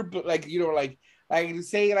is your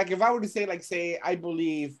say if I were to say I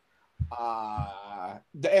believe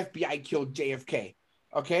the FBI killed JFK.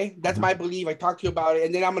 Okay, that's my belief. I talked to you about it,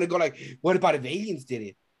 and then I'm gonna go what about if aliens did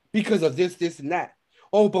it because of this, and that?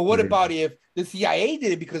 Oh, but what about if the CIA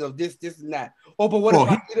did it because of this, and that? Oh, but what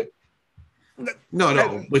about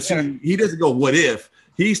No. But see, he doesn't go what if.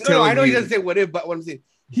 He's telling I know he doesn't say what if, but what I'm saying,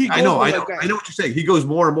 I know what you're saying. He goes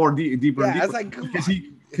more and more deeper and deeper.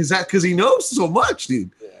 Because he knows so much,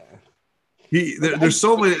 dude. Yeah. There's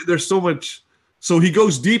so much. So he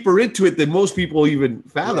goes deeper into it than most people even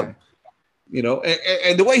fathom. Yeah. You know,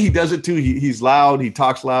 and the way he does it too, he's loud. He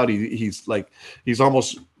talks loud. He's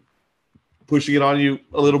almost pushing it on you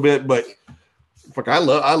a little bit, but fuck, I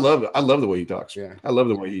love the way he talks. Yeah, I love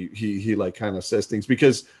the way he like kind of says things,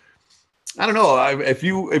 because I don't know if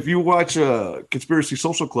you watch Conspiracy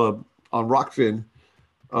Social Club on Rockfin,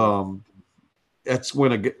 that's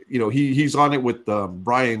when he's on it with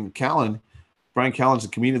Brian Callen. Brian Callen's a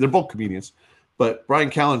comedian. They're both comedians, but Brian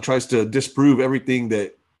Callen tries to disprove everything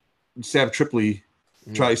that Sam Tripoli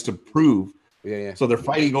tries to prove. Yeah. So they're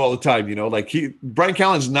fighting all the time, you know. Like Brian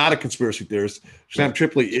Callen's not a conspiracy theorist. Sam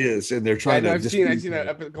Tripoli is, and they're trying to. I've seen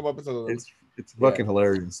a couple episodes. It's fucking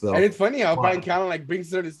hilarious, though. And it's funny how Brian Callen brings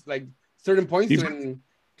certain points to it, and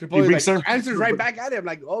Tripoli answers right back at him.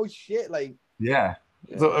 Like, oh shit, yeah.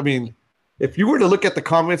 So I mean, if you were to look at the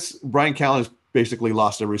comments, Brian Callen has basically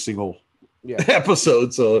lost every single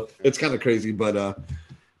episode. So it's kind of crazy, but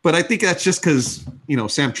I think that's just because,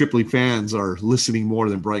 Sam Tripoli fans are listening more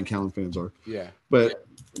than Brian Callen fans are. Yeah. But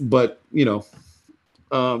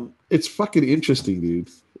it's fucking interesting, dude.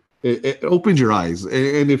 It opens your eyes.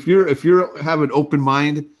 And if you have an open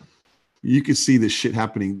mind, you can see this shit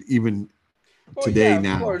happening even today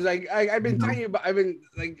now. Of course. Like I've been telling you about. I've been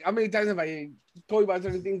like, how many times have I told you about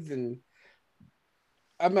certain things? And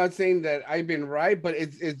I'm not saying that I've been right, but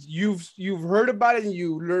it's you've heard about it and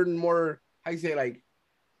you learn more. How you say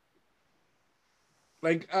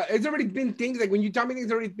it's already been things like when you tell me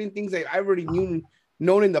things, already been things that I already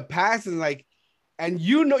known in the past, and like, and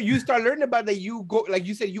you start learning about that. You go, like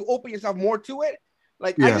you said, you open yourself more to it.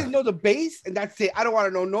 Like I just know the base, and that's it. I don't want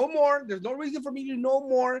to know no more. There's no reason for me to know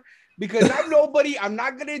more because I'm nobody. I'm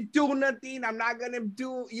not gonna do nothing. I'm not gonna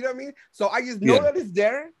do. You know what I mean? So I just know that it's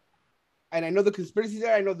there, and I know the conspiracy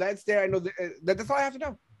there. I know that's there. I know that's all I have to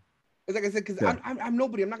know. It's like I said, because I'm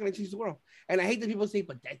nobody. I'm not gonna change the world. And I hate that people say,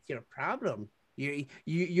 but that's your problem.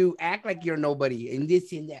 You act like you're nobody and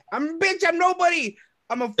this and that. I'm nobody.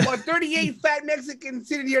 I'm a 38 fat Mexican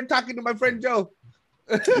sitting here talking to my friend Joe.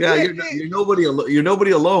 Yeah, you're nobody alone. You're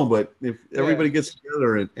nobody alone. But if everybody gets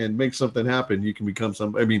together and makes something happen, you can become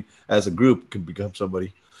some. I mean, as a group, can become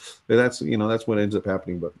somebody. And that's what ends up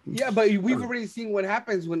happening. But we've already seen what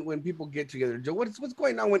happens when people get together. Joe, what's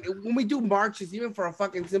going on when we do marches, even for a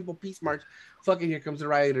fucking simple peace march? Fucking here comes the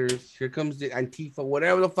rioters, here comes the Antifa,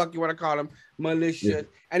 whatever the fuck you want to call them, militia,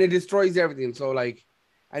 and it destroys everything. So like,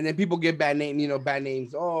 and then people get bad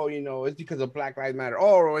names. Oh, it's because of Black Lives Matter.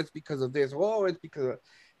 Oh, it's because of this. Oh, it's because of.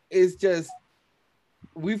 It's just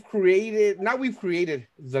the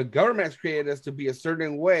government has created us to be a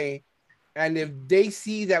certain way. And if they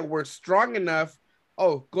see that we're strong enough,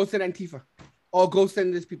 oh, go send Antifa. Oh, go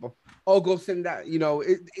send these people. Oh, go send that.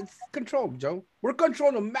 It's controlled, Joe. We're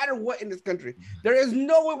controlled no matter what in this country. There is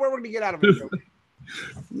no way we're going to get out of it, Joe.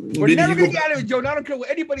 We're never going to get out of it, Joe. I don't care what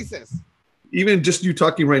anybody says. Even just you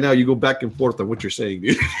talking right now, you go back and forth on what you're saying,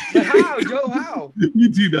 dude. But how, Joe? How? You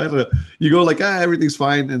do that. You go like, everything's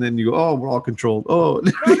fine, and then you go, oh, we're all controlled. Oh,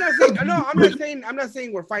 I'm not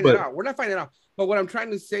saying we're finding out. We're not finding out. But what I'm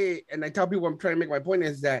trying to say, and I tell people I'm trying to make my point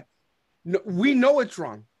is that we know it's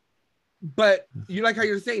wrong, but you like how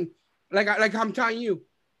you're saying, like I'm telling you,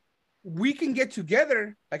 we can get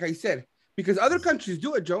together, like I said, because other countries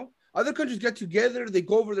do it, Joe. Other countries get together, they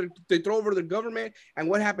throw over their government, and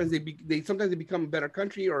what happens? They sometimes become a better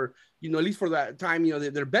country, or at least for that time,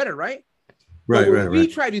 they're better, right? Right, but when we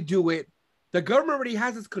try to do it, the government already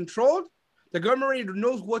has us controlled. The government already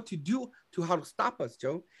knows what to do to how to stop us,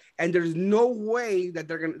 Joe. And there's no way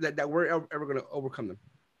that we're ever gonna overcome them.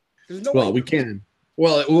 There's no way. We can.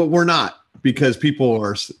 Well, we're not, because people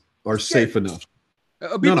are safe enough.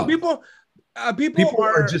 People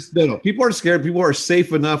are just people are scared. People are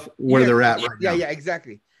safe enough where they're at right now. Yeah,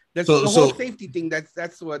 exactly. That's the whole safety thing.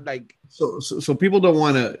 That's what like. So people don't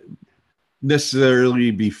want to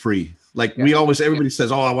necessarily be free. Like everybody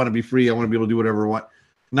says, oh, I want to be free. I want to be able to do whatever I want.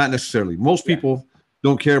 Not necessarily. Most people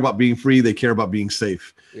don't care about being free. They care about being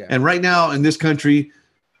safe. Yeah. And right now in this country,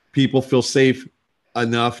 people feel safe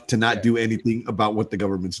enough to not do anything about what the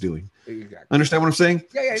government's doing. Exactly. Understand what I'm saying?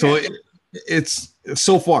 Yeah. So it's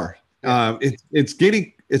so far. It's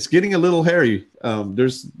getting a little hairy.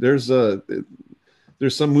 There's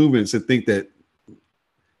some movements that think that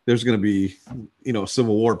there's going to be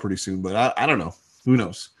civil war pretty soon, but I don't know. Who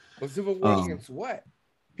knows? Well, civil war against what?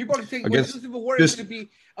 People are saying civil war is going to be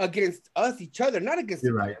against us, each other, not against.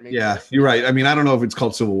 You're right. Yeah, you're right. I mean, I don't know if it's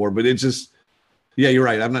called civil war, but it's just. Yeah, you're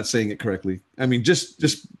right. I'm not saying it correctly. I mean,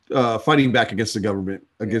 just fighting back against the government,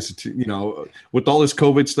 against with all this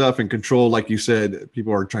COVID stuff and control, like you said,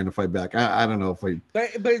 people are trying to fight back. I don't know if I.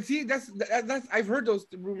 But see, that's I've heard those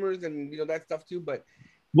rumors and that stuff too. But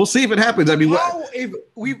we'll see if it happens. I mean, if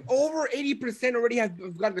we've over 80% already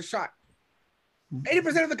have gotten the shot.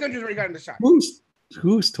 80% of the country's already gotten the shot.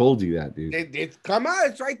 Who's told you that, dude? It's come out.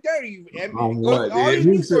 It's right there. All these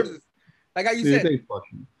resources. Like how you said.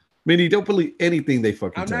 I mean, you don't believe anything they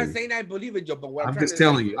fucking tell you. I'm not saying I believe it, Joe, but what I'm just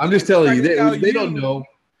telling you. I'm just telling you. They don't know.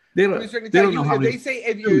 They don't know how they say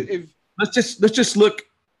if let's just look.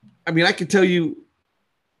 I mean, I can tell you.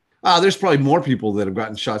 There's probably more people that have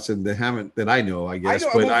gotten shots that haven't that I know. I guess,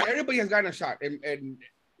 but everybody has gotten a shot, and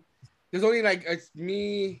there's only it's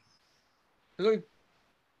me. There's only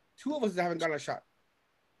 2 of us that haven't gotten a shot.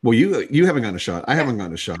 Well, you haven't gotten a shot. I haven't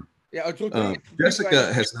gotten a shot. Yeah,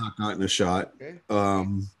 Jessica has not gotten a shot. Okay.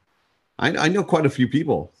 I know quite a few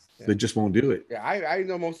people that just won't do it. Yeah, I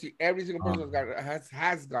know mostly every single person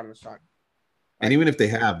has gotten a shot. And even if they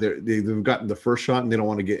have, they've gotten the first shot and they don't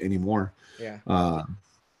want to get any more. Yeah.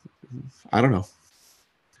 I don't know.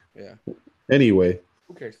 Yeah. Anyway.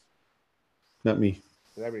 Who cares? Not me.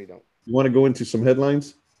 I really don't. You want to go into some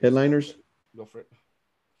headliners? Go for it.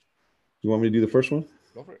 You want me to do the first one?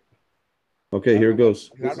 Go for it. Okay, here it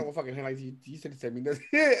goes. I don't know what fucking headlines you said to send me.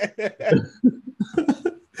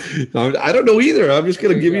 I don't know either. I'm just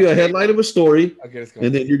going to give you a headline of a story,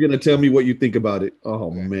 and then you're going to tell me what you think about it. Oh,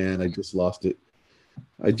 man, I just lost it.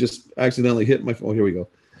 I just accidentally hit my phone. Oh, here we go.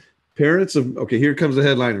 Parents of, okay, here comes the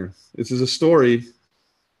headliner. This is a story.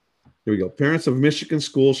 Here we go. Parents of Michigan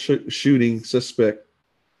school shooting suspect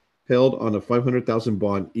held on a $500,000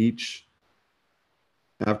 bond each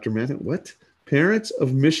after Manhattan. What? Parents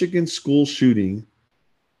of Michigan school shooting.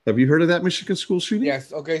 Have you heard of that Michigan school shooting?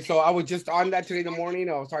 Yes. Okay. So I was just on that today in the morning.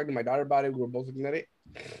 I was talking to my daughter about it. We were both looking at it.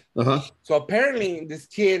 So apparently, this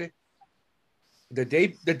kid, the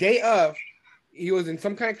day of, he was in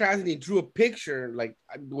some kind of class and he drew a picture, like,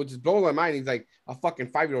 which is blowing my mind. He's like a fucking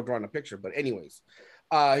 5-year-old drawing a picture. But anyways,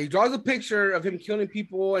 he draws a picture of him killing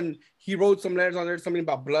people, and he wrote some letters on there, something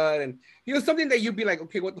about blood, and something that you'd be like,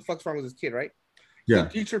 okay, what the fuck's wrong with this kid, right? Yeah. The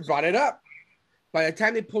teacher brought it up. By the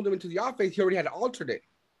time they pulled him into the office, he already had altered it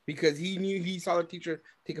because he knew he saw the teacher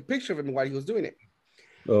take a picture of him while he was doing it.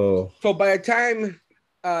 Oh. So by the time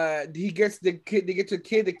they get to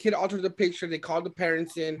the kid altered the picture. They called the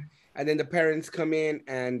parents in, and then the parents come in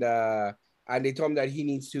and they told him that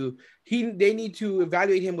they need to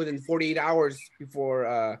evaluate him within 48 hours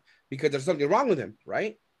before because there's something wrong with him,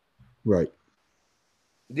 right? Right.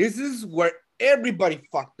 This is where everybody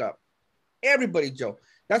fucked up. Everybody, Joe.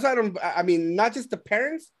 That's why I mean, not just the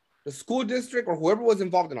parents, the school district, or whoever was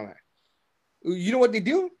involved in all that. You know what they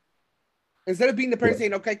do? Instead of being the parents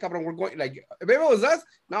saying, okay, cabrón, we're going, like, if it was us,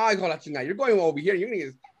 you're going over here,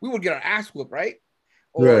 we would get our ass whooped, right?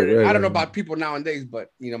 Or right, I don't know about people nowadays,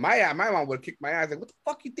 but my mom would kick my ass, like, what the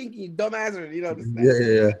fuck you thinking, you dumbass, or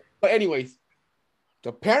Yeah. But anyways,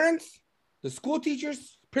 the parents, the school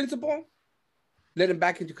teachers, principal, let him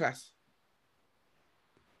back into class.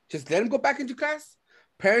 Just let him go back into class.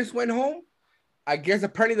 Parents went home. I guess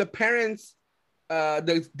apparently the parents,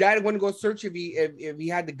 the dad went to go search if he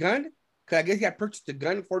had the gun, because I guess he had purchased the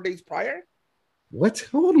gun 4 days prior. What?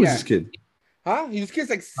 How old was this kid? Huh? His kid's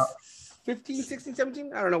like 15, 16,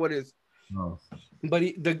 17. I don't know what it is. Oh. But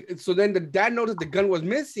so then the dad noticed the gun was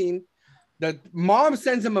missing. The mom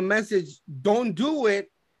sends him a message, don't do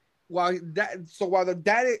it. While the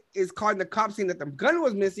dad is calling the cops saying that the gun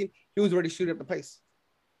was missing, he was already shooting up the place.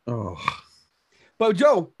 Oh. But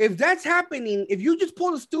Joe, if that's happening, if you just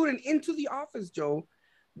pull a student into the office, Joe,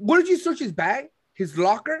 what did you search his bag, his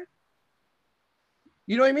locker?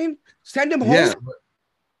 You know what I mean? Send him home.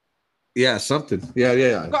 Yeah, something.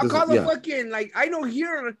 Yeah. Call the fucking, like, I know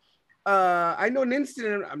here, I know an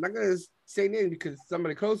incident. I'm not gonna say name because it's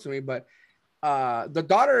somebody close to me, but the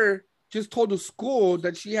daughter just told the school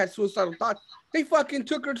that she had suicidal thoughts. They fucking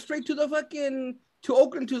took her straight to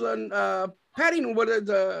Oakland to the Paddington,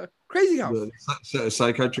 the crazy house. The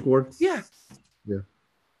psychiatric ward? Yeah.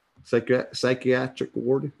 Psychiatric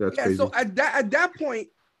ward? That's crazy. So at that point,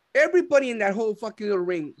 everybody in that whole fucking little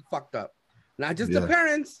ring fucked up. Not just the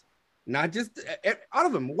parents, not just all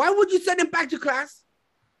of them. Why would you send him back to class?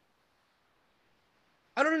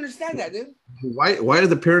 I don't understand that, dude. Why are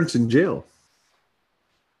the parents in jail?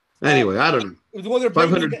 Anyway, I don't know. Well,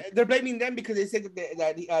 they're blaming them because they said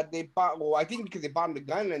that they bought. Well, I think because they bought the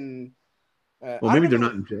gun and. Well, maybe they're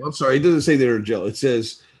not in jail. I'm sorry, it doesn't say they're in jail. It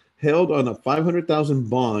says held on a $500,000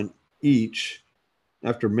 bond each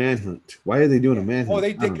after manhunt. Why are they doing a manhunt? Oh,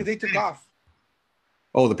 they did because they took off.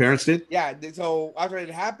 Oh, the parents did? Yeah. So after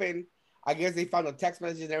it happened, I guess they found the text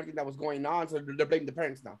messages and everything that was going on. So they're blaming the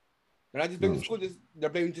parents now. They're not just blaming the school;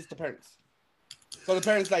 they're blaming just the parents. So the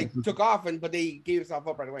parents took off, but they gave themselves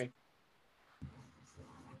up right away.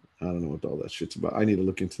 I don't know what all that shit's about. I need to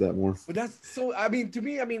look into that more. But that's so. I mean, to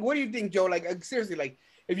me, what do you think, Joe? Like, seriously, like,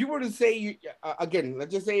 if you were to say, again,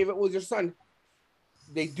 let's just say if it was your son,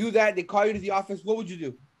 they do that, they call you to the office, what would you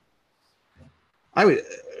do? I mean,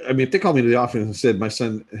 if they called me to the office and said my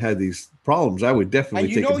son had these problems, I would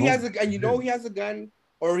definitely. And he has a gun,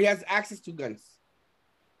 or he has access to guns.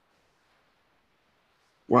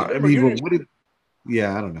 Well, I mean,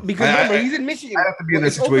 I don't know. Because remember, he's in Michigan. I have to be in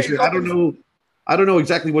that situation. I don't know. I don't know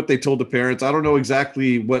exactly what they told the parents. I don't know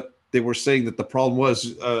exactly what they were saying that the problem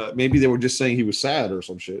was. Maybe they were just saying he was sad or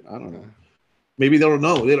some shit. I don't know. Maybe they don't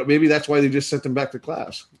know. Maybe that's why they just sent him back to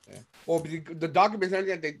class. Yeah. Well, the documents and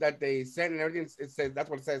everything that they sent and everything, it says that's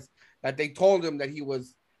what it says, that they told him that he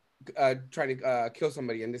was trying to kill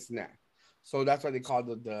somebody and this and that. So that's why they called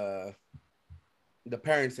the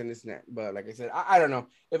parents and this and that. But like I said, I don't know.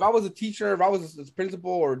 If I was a teacher, if I was a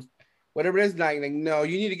principal or whatever it is, like no,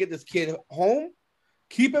 you need to get this kid home,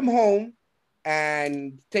 keep him home,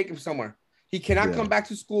 and take him somewhere. He cannot come back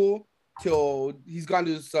to school till he's gone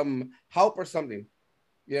to some help or something.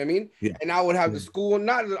 You know what I mean? Yeah. And I would have the school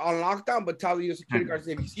not on lockdown, but tell you security guards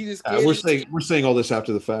if you see this kid. We're saying all this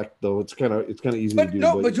after the fact, though. It's kind of easy to do.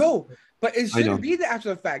 No, but Joe, but it shouldn't be the after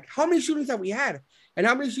the fact. How many shootings have we had? And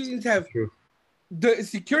how many shootings have the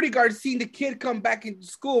security guards seen the kid come back into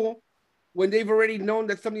school when they've already known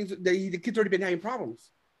that the kid's already been having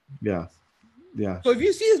problems? Yeah. Yeah. So if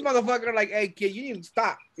you see this motherfucker, like, hey, kid, you need to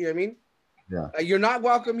stop. You know what I mean? Yeah. Like, you're not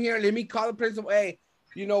welcome here. Let me call the principal. Hey,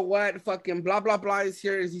 you know what? Fucking blah, blah, blah is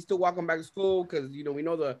here. Is he still welcome back to school? Because, you know, we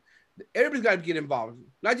know everybody's got to get involved.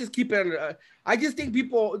 Not just keep it under. I just think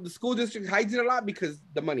the school district hides it a lot because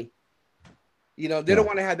the money. You know, they don't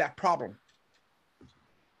want to have that problem.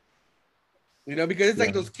 You know, because it's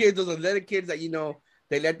like those athletic kids that, you know,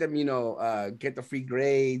 they let them, you know, get the free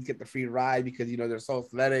grades, get the free ride because, you know, they're so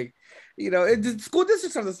athletic. You know, the school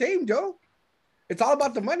districts are the same, Joe. It's all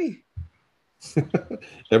about the money.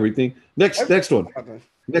 Everything. Next one.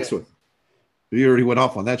 You already went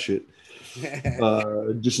off on that shit.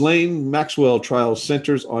 Ghislaine Maxwell trial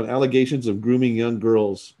centers on allegations of grooming young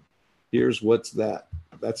girls. Here's what's that.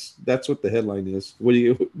 That's what the headline is. Have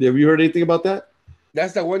you heard anything about that?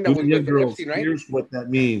 That's the one that was with Epstein, right? Here's what that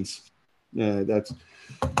means. That's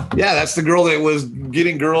the girl that was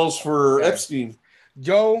getting girls for Epstein.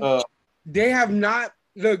 Joe, they have not.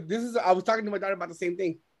 Look, I was talking to my daughter about the same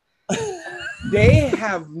thing. They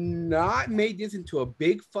have not made this into a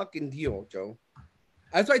big fucking deal, Joe.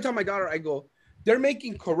 That's why I tell my daughter, I go, they're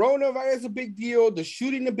making coronavirus a big deal, the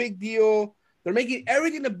shooting a big deal. They're making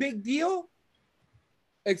everything a big deal,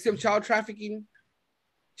 except child trafficking,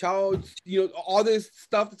 you know, all this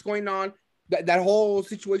stuff that's going on, that whole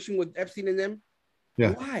situation with Epstein and them.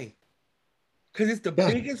 Yeah. Why? Because it's the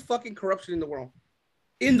biggest fucking corruption in the world.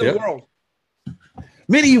 World.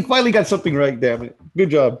 Minnie, you finally got something right, damn it.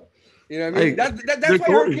 Good job. You know what I mean? That's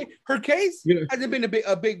why her case hasn't been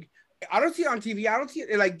a big. I don't see it on TV. I don't see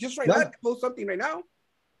it like just right now. To post something right now.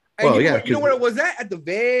 And you know where it was at the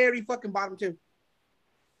very fucking bottom too.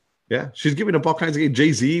 Yeah, she's giving up all kinds of.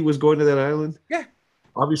 Jay-Z was going to that island. Yeah.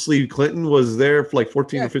 Obviously, Clinton was there for like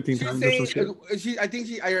 14 or 15 times.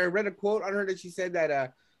 I read a quote on her that she said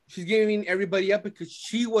that she's giving everybody up because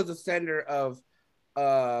she was a sender of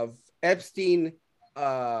Epstein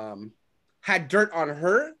had dirt on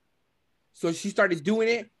her, so she started doing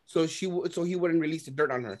it so he wouldn't release the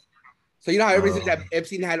dirt on her. So you know how everybody said that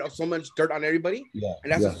Epstein had so much dirt on everybody,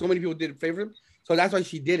 and that's why so many people did favor him. So that's why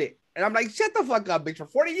she did it. And I'm like, shut the fuck up, bitch! For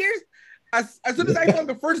 40 years. As soon as I found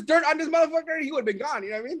the first dirt on this motherfucker, he would have been gone.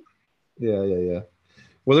 You know what I mean? Yeah.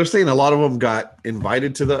 Well, they're saying a lot of them got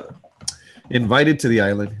invited to the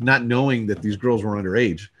island, not knowing that these girls were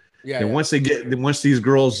underage. Yeah. And once these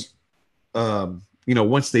girls, you know,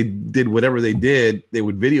 once they did whatever they did, they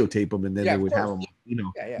would videotape them, and then they would have them. You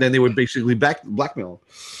know, then they would basically blackmail them.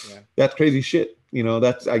 Yeah. That's crazy shit. You know,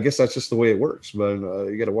 I guess that's just the way it works. But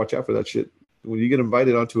you got to watch out for that shit. When you get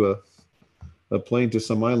invited onto a plane to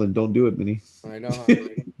some island, don't do it, Minnie. I know.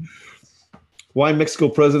 Why Mexico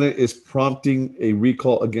president is prompting a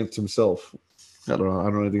recall against himself. I don't know. I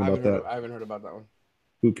don't know anything about that. I haven't heard about that one.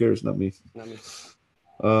 Who cares? Not me.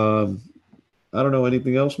 I don't know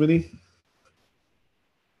anything else, Minnie.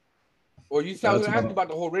 Well, you sound asked about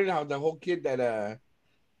the whole Rittenhouse, the whole kid that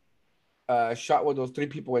shot with those 3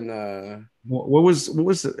 people in what was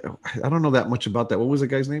it? I don't know that much about that. What was the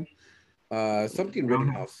guy's name? Something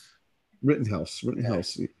Rittenhouse. Rittenhouse.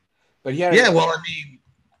 Yeah. But well, I mean,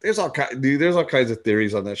 there's all kinds of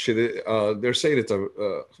theories on that shit. They're saying it's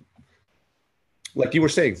like you were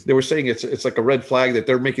saying. They were saying it's like a red flag that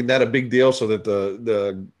they're making that a big deal so that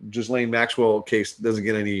the Ghislaine Maxwell case doesn't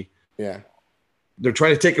get any. Yeah. They're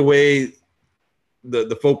trying to take away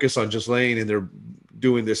the focus on Ghislaine, and they're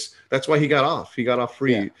doing this. That's why he got off. He got off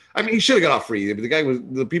free. Yeah. I mean, he should have got off free.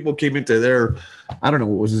 The people came into their, I don't know,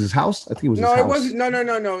 what was his house? I think it was his house. No, it wasn't.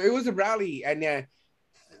 No. It was a rally. And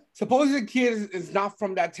supposedly the kid is not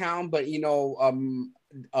from that town, but, you know,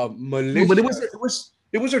 militia. No, but it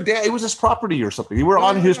was her dad. It was his property or something. They were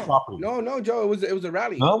on his property. No, Joe. It was a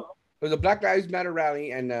rally. No? It was a Black Lives Matter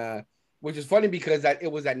rally. And which is funny because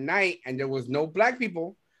it was at night and there was no black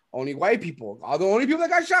people, only white people. All the only people that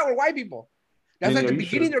got shot were white people. That's at the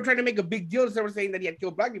beginning. They were trying to make a big deal. They were saying that he had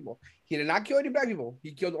killed black people. He did not kill any black people.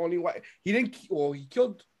 He killed only white. He didn't. Well, he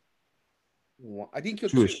killed. I think he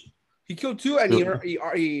killed Jewish. 2. He killed 2, and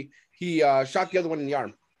he shot the other one in the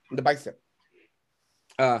arm, in the bicep.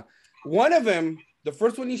 One of them, the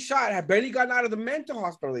first one he shot, had barely gotten out of the mental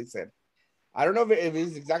hospital. They said, I don't know if it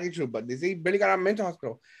is exactly true, but they say he barely got out of mental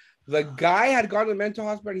hospital. The guy had gone to the mental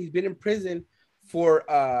hospital. He's been in prison for.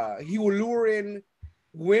 He would lure in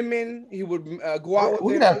women. He would go out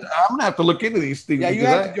with them. I'm gonna have to look into these things. Yeah, you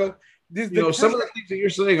have to, Joe. some of the things that you're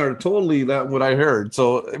saying are totally not what I heard.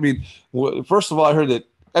 So, I mean, first of all, I heard that.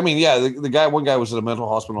 I mean, yeah, one guy was in a mental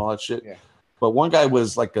hospital and all that shit. Yeah. But one guy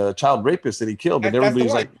was like a child rapist that he killed, and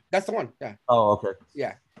everybody's like, "That's the one." Yeah. Oh, okay.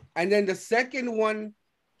 Yeah, and then the second one,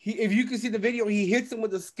 if you can see the video, he hits him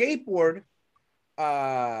with a skateboard.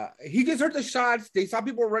 He just heard the shots. They saw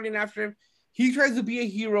people running after him. He tries to be a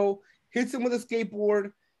hero, hits him with a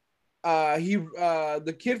skateboard.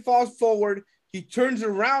 The kid falls forward. He turns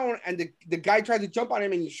around, and the guy tries to jump on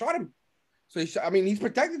him, and he shot him. So he's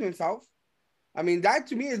protecting himself. I mean, that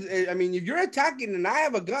to me is, I mean, if you're attacking and I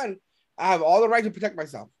have a gun, I have all the right to protect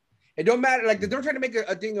myself. It don't matter. Like, they're trying to make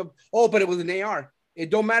a thing of, but it was an AR. It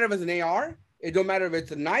don't matter if it's an AR. It don't matter if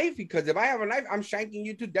it's a knife, because if I have a knife, I'm shanking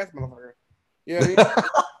you to death, motherfucker. You know what I mean?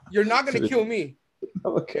 You're not going to kill me.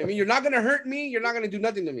 Okay. I mean, you're not going to hurt me. You're not going to do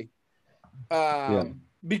nothing to me.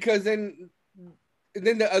 Because then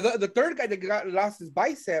the third guy that lost his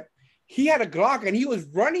bicep, he had a Glock and he was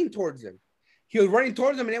running towards him.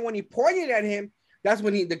 And then when he pointed at him, that's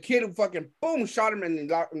when the kid fucking boom shot him and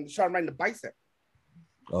shot him right in the bicep.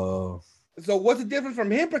 Oh. So what's the difference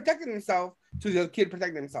from him protecting himself to the kid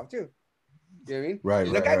protecting himself too? You know what I mean? Right.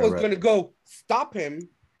 The guy was going to go stop him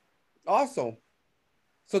also.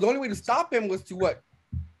 So the only way to stop him was to what?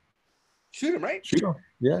 Shoot him, right? Shoot him.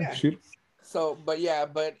 Yeah. Shoot him. So,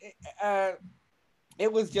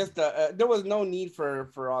 it was just there was no need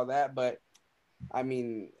for all that. But I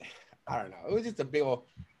mean, I don't know. It was just a big old,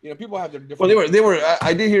 people have their different. Well, they were.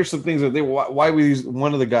 I did hear some things that they were. Why was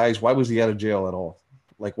one of the guys? Why was he out of jail at all?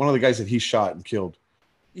 Like one of the guys that he shot and killed.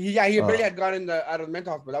 Yeah, he barely had gone out of the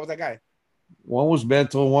mental hospital. That was that guy. One was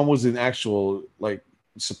mental. One was an actual, like,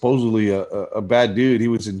 supposedly a bad dude. He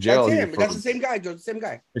was in jail. That's him. That's the same guy, Joe. The same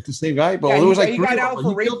guy. It's the same guy. But it was he got out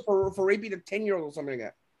for raping a 10-year-old or something like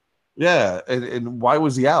that. Yeah, and why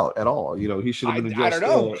was he out at all? He should have been. I don't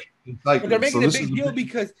know. But they're making a big deal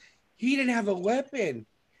because he didn't have a weapon.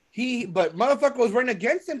 But motherfucker was running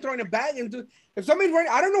against him, throwing a bag into. If somebody's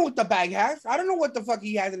running, I don't know what the bag has. I don't know what the fuck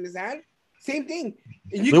he has in his hand. Same thing.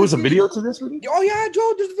 There was a video to this video? Oh yeah,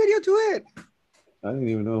 Joe, there's a video to it. I didn't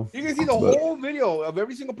even know. You can see the whole video of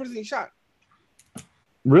every single person he shot.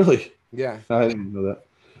 Really? Yeah. I didn't know that.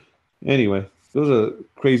 Anyway, those are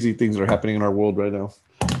crazy things that are happening in our world right now.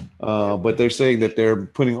 But they're saying that they're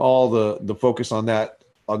putting all the focus on that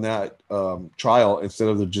trial instead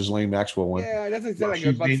of the Ghislaine Maxwell one. Yeah, that's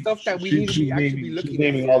exactly like stuff that we need to be actually looking at.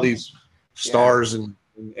 Naming all these stars and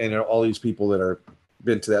all these people that are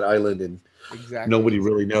been to that island, and nobody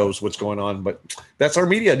really knows what's going on. But that's our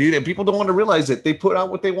media, dude, and people don't want to realize that they put out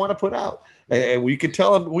what they want to put out. And we can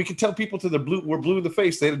tell them, people to we're blue in the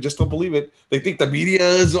face. They just don't believe it. They think the media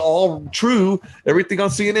is all true. Everything on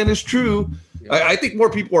CNN is true. Yeah. I think more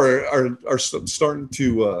people are starting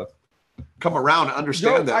to come around and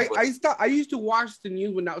understand that. I used to watch the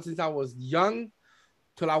news since I was young,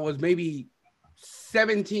 till I was maybe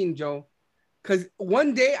 17, Joe. Because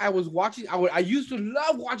one day I was watching, I used to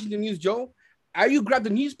love watching the news, Joe. You grab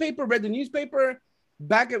the newspaper, read the newspaper,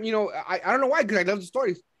 back at, I don't know why, because I love the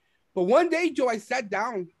stories. But one day, Joe, I sat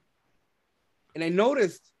down and I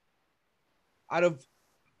noticed out of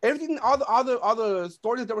everything, all the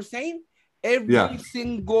stories that they were saying, every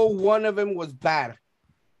single one of them was bad.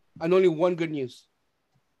 And only one good news.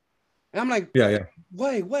 And I'm like,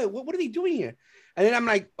 wait, what are they doing here? And then I'm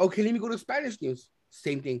like, okay, let me go to Spanish news.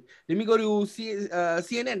 Same thing. Let me go to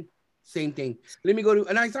CNN. Same thing. Let me go to,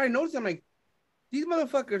 and I started noticing, I'm like, these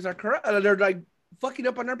motherfuckers are corrupt. They're like fucking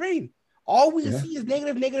up on our brain. All we see is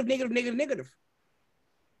negative.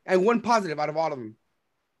 And one positive out of all of them.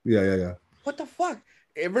 Yeah. What the fuck?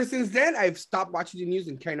 Ever since then, I've stopped watching the news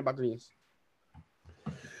and caring about the news.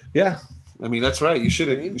 Yeah. I mean, that's right. You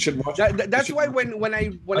should watch. That's why when I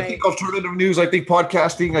think alternative news, I think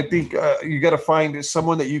podcasting, I think you got to find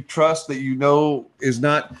someone that you trust, that is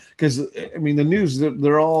not, because I mean the news,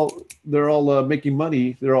 they're all making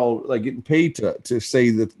money. They're all like getting paid to say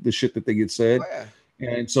the shit that they get said,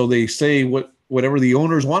 and so they say whatever the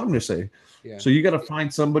owners want them to say. Yeah. So you got to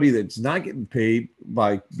find somebody that's not getting paid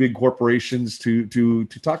by big corporations to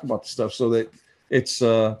talk about the stuff, so that it's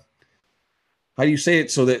how do you say it?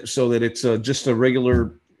 So that it's just a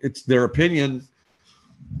regular. It's their opinion,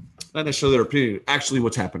 not necessarily their opinion. Actually,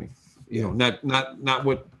 what's happening? Not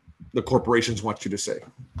what the corporations want you to say.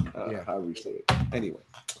 How we say it. Anyway,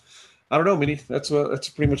 I don't know, Minnie. That's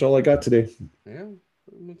pretty much all I got today. Yeah.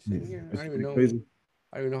 I don't even know. Crazy.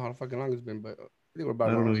 I don't even know how fucking long it's been, but I think we're about.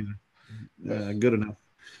 I don't know either. Good enough.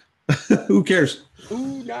 Who cares?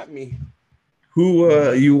 Ooh, not me.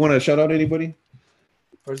 Who you want to shout out anybody?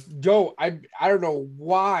 Joe, I don't know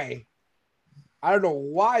why. I don't know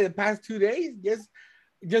why the past 2 days, yes,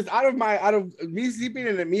 just out of me sleeping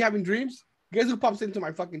and me having dreams, guess who pops into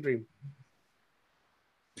my fucking dream?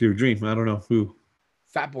 To your dream. I don't know who.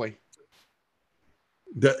 Fat Boy.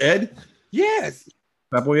 The Ed? Yes.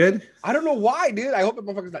 Fat Boy Ed? I don't know why, dude. I hope the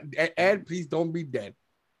motherfucker's not Ed. Please don't be dead.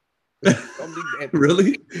 Don't be dead.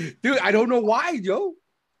 Really? Dude, I don't know why, Joe.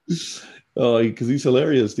 Oh, because he's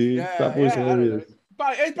hilarious, dude. Yeah, Fat Boy's hilarious.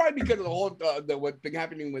 But it's probably because of the whole what thing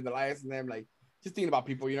happening with Elias and them, like just thinking about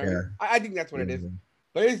people, you know. Yeah. I think that's what it is.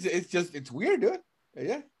 But it's weird, dude.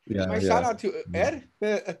 Yeah. My shout out to Ed.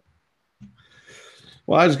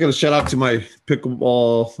 Well, I just got to shout out to my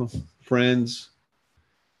pickleball friends,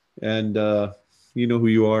 and you know who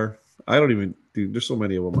you are. I don't even, dude. There's so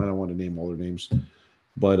many of them. I don't want to name all their names,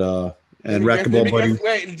 but and racquetball buddy.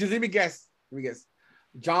 Wait, just let me guess.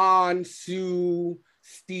 John, Sue,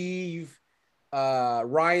 Steve,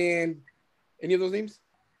 Ryan. Any of those names?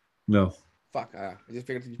 No. Fuck. I just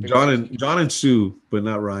figured. John and Sue, but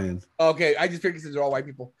not Ryan. Okay, I just figured since they're all white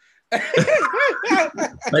people.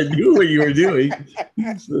 I knew what you were doing.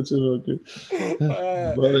 Such a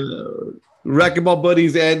racquetball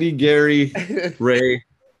buddies, Andy, Gary, Ray,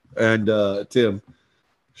 and Tim.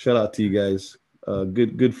 Shout out to you guys.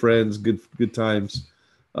 Good friends, good times.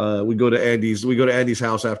 We go to Andy's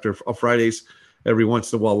house after Fridays. Every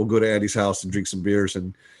once in a while, we'll go to Andy's house and drink some beers,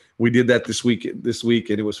 and we did that this week,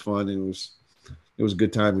 and it was fun. And it was a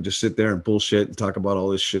good time. We just sit there and bullshit and talk about all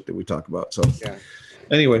this shit that we talk about. So,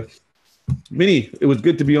 Anyway, Minnie, it was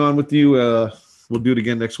good to be on with you. We'll do it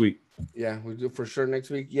again next week. Yeah, we'll do it for sure next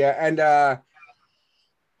week. Yeah, and how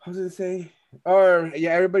was it say? Or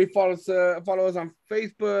everybody follow us on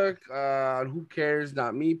Facebook. Who Cares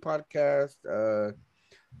Not Me podcast.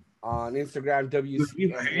 On Instagram, Have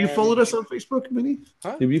you followed us on Facebook, Minnie?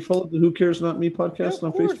 Huh? Have you followed the Who Cares Not Me podcast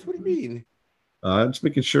on Facebook? What do you mean? I'm just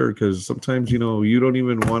making sure because sometimes you don't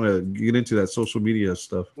even want to get into that social media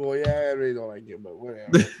stuff. Well, yeah, I really don't like it, but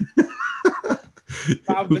whatever.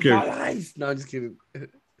 Who cares? Nice. No, I'm just kidding.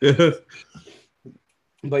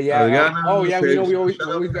 But yeah, we always got,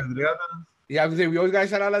 I was saying we always got to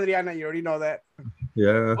shout out Adriana. You already know that.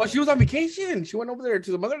 Yeah. Oh, she was on vacation. She went over there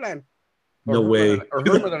to the motherland. No way. Or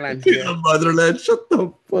her motherland. The motherland. Shut the fuck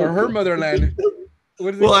up. Or her motherland.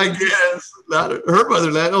 Well, I guess not her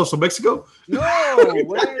motherland. Oh, so Mexico? No,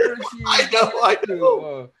 where is she? I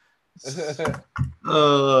know.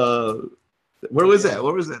 Where was that?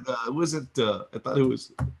 Where was that? Was it? I thought it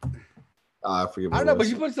was. I forget. I don't know, but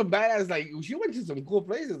she put some badass. Like she went to some cool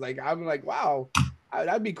places. Like I'm like, wow,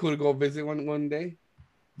 that'd be cool to go visit one day.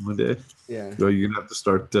 One day. Yeah. So you're gonna have to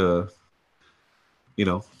start.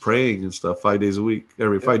 Praying and stuff 5 days a week,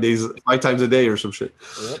 every 5 days, 5 times a day or some shit.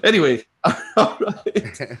 Yep. Anyway, all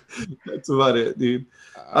right. That's about it, dude.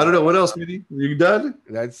 I don't know what else, Minnie. You done?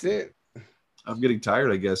 That's it. I'm getting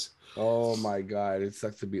tired, I guess. Oh my God, it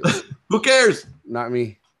sucks to be. Who cares? Not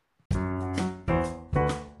me.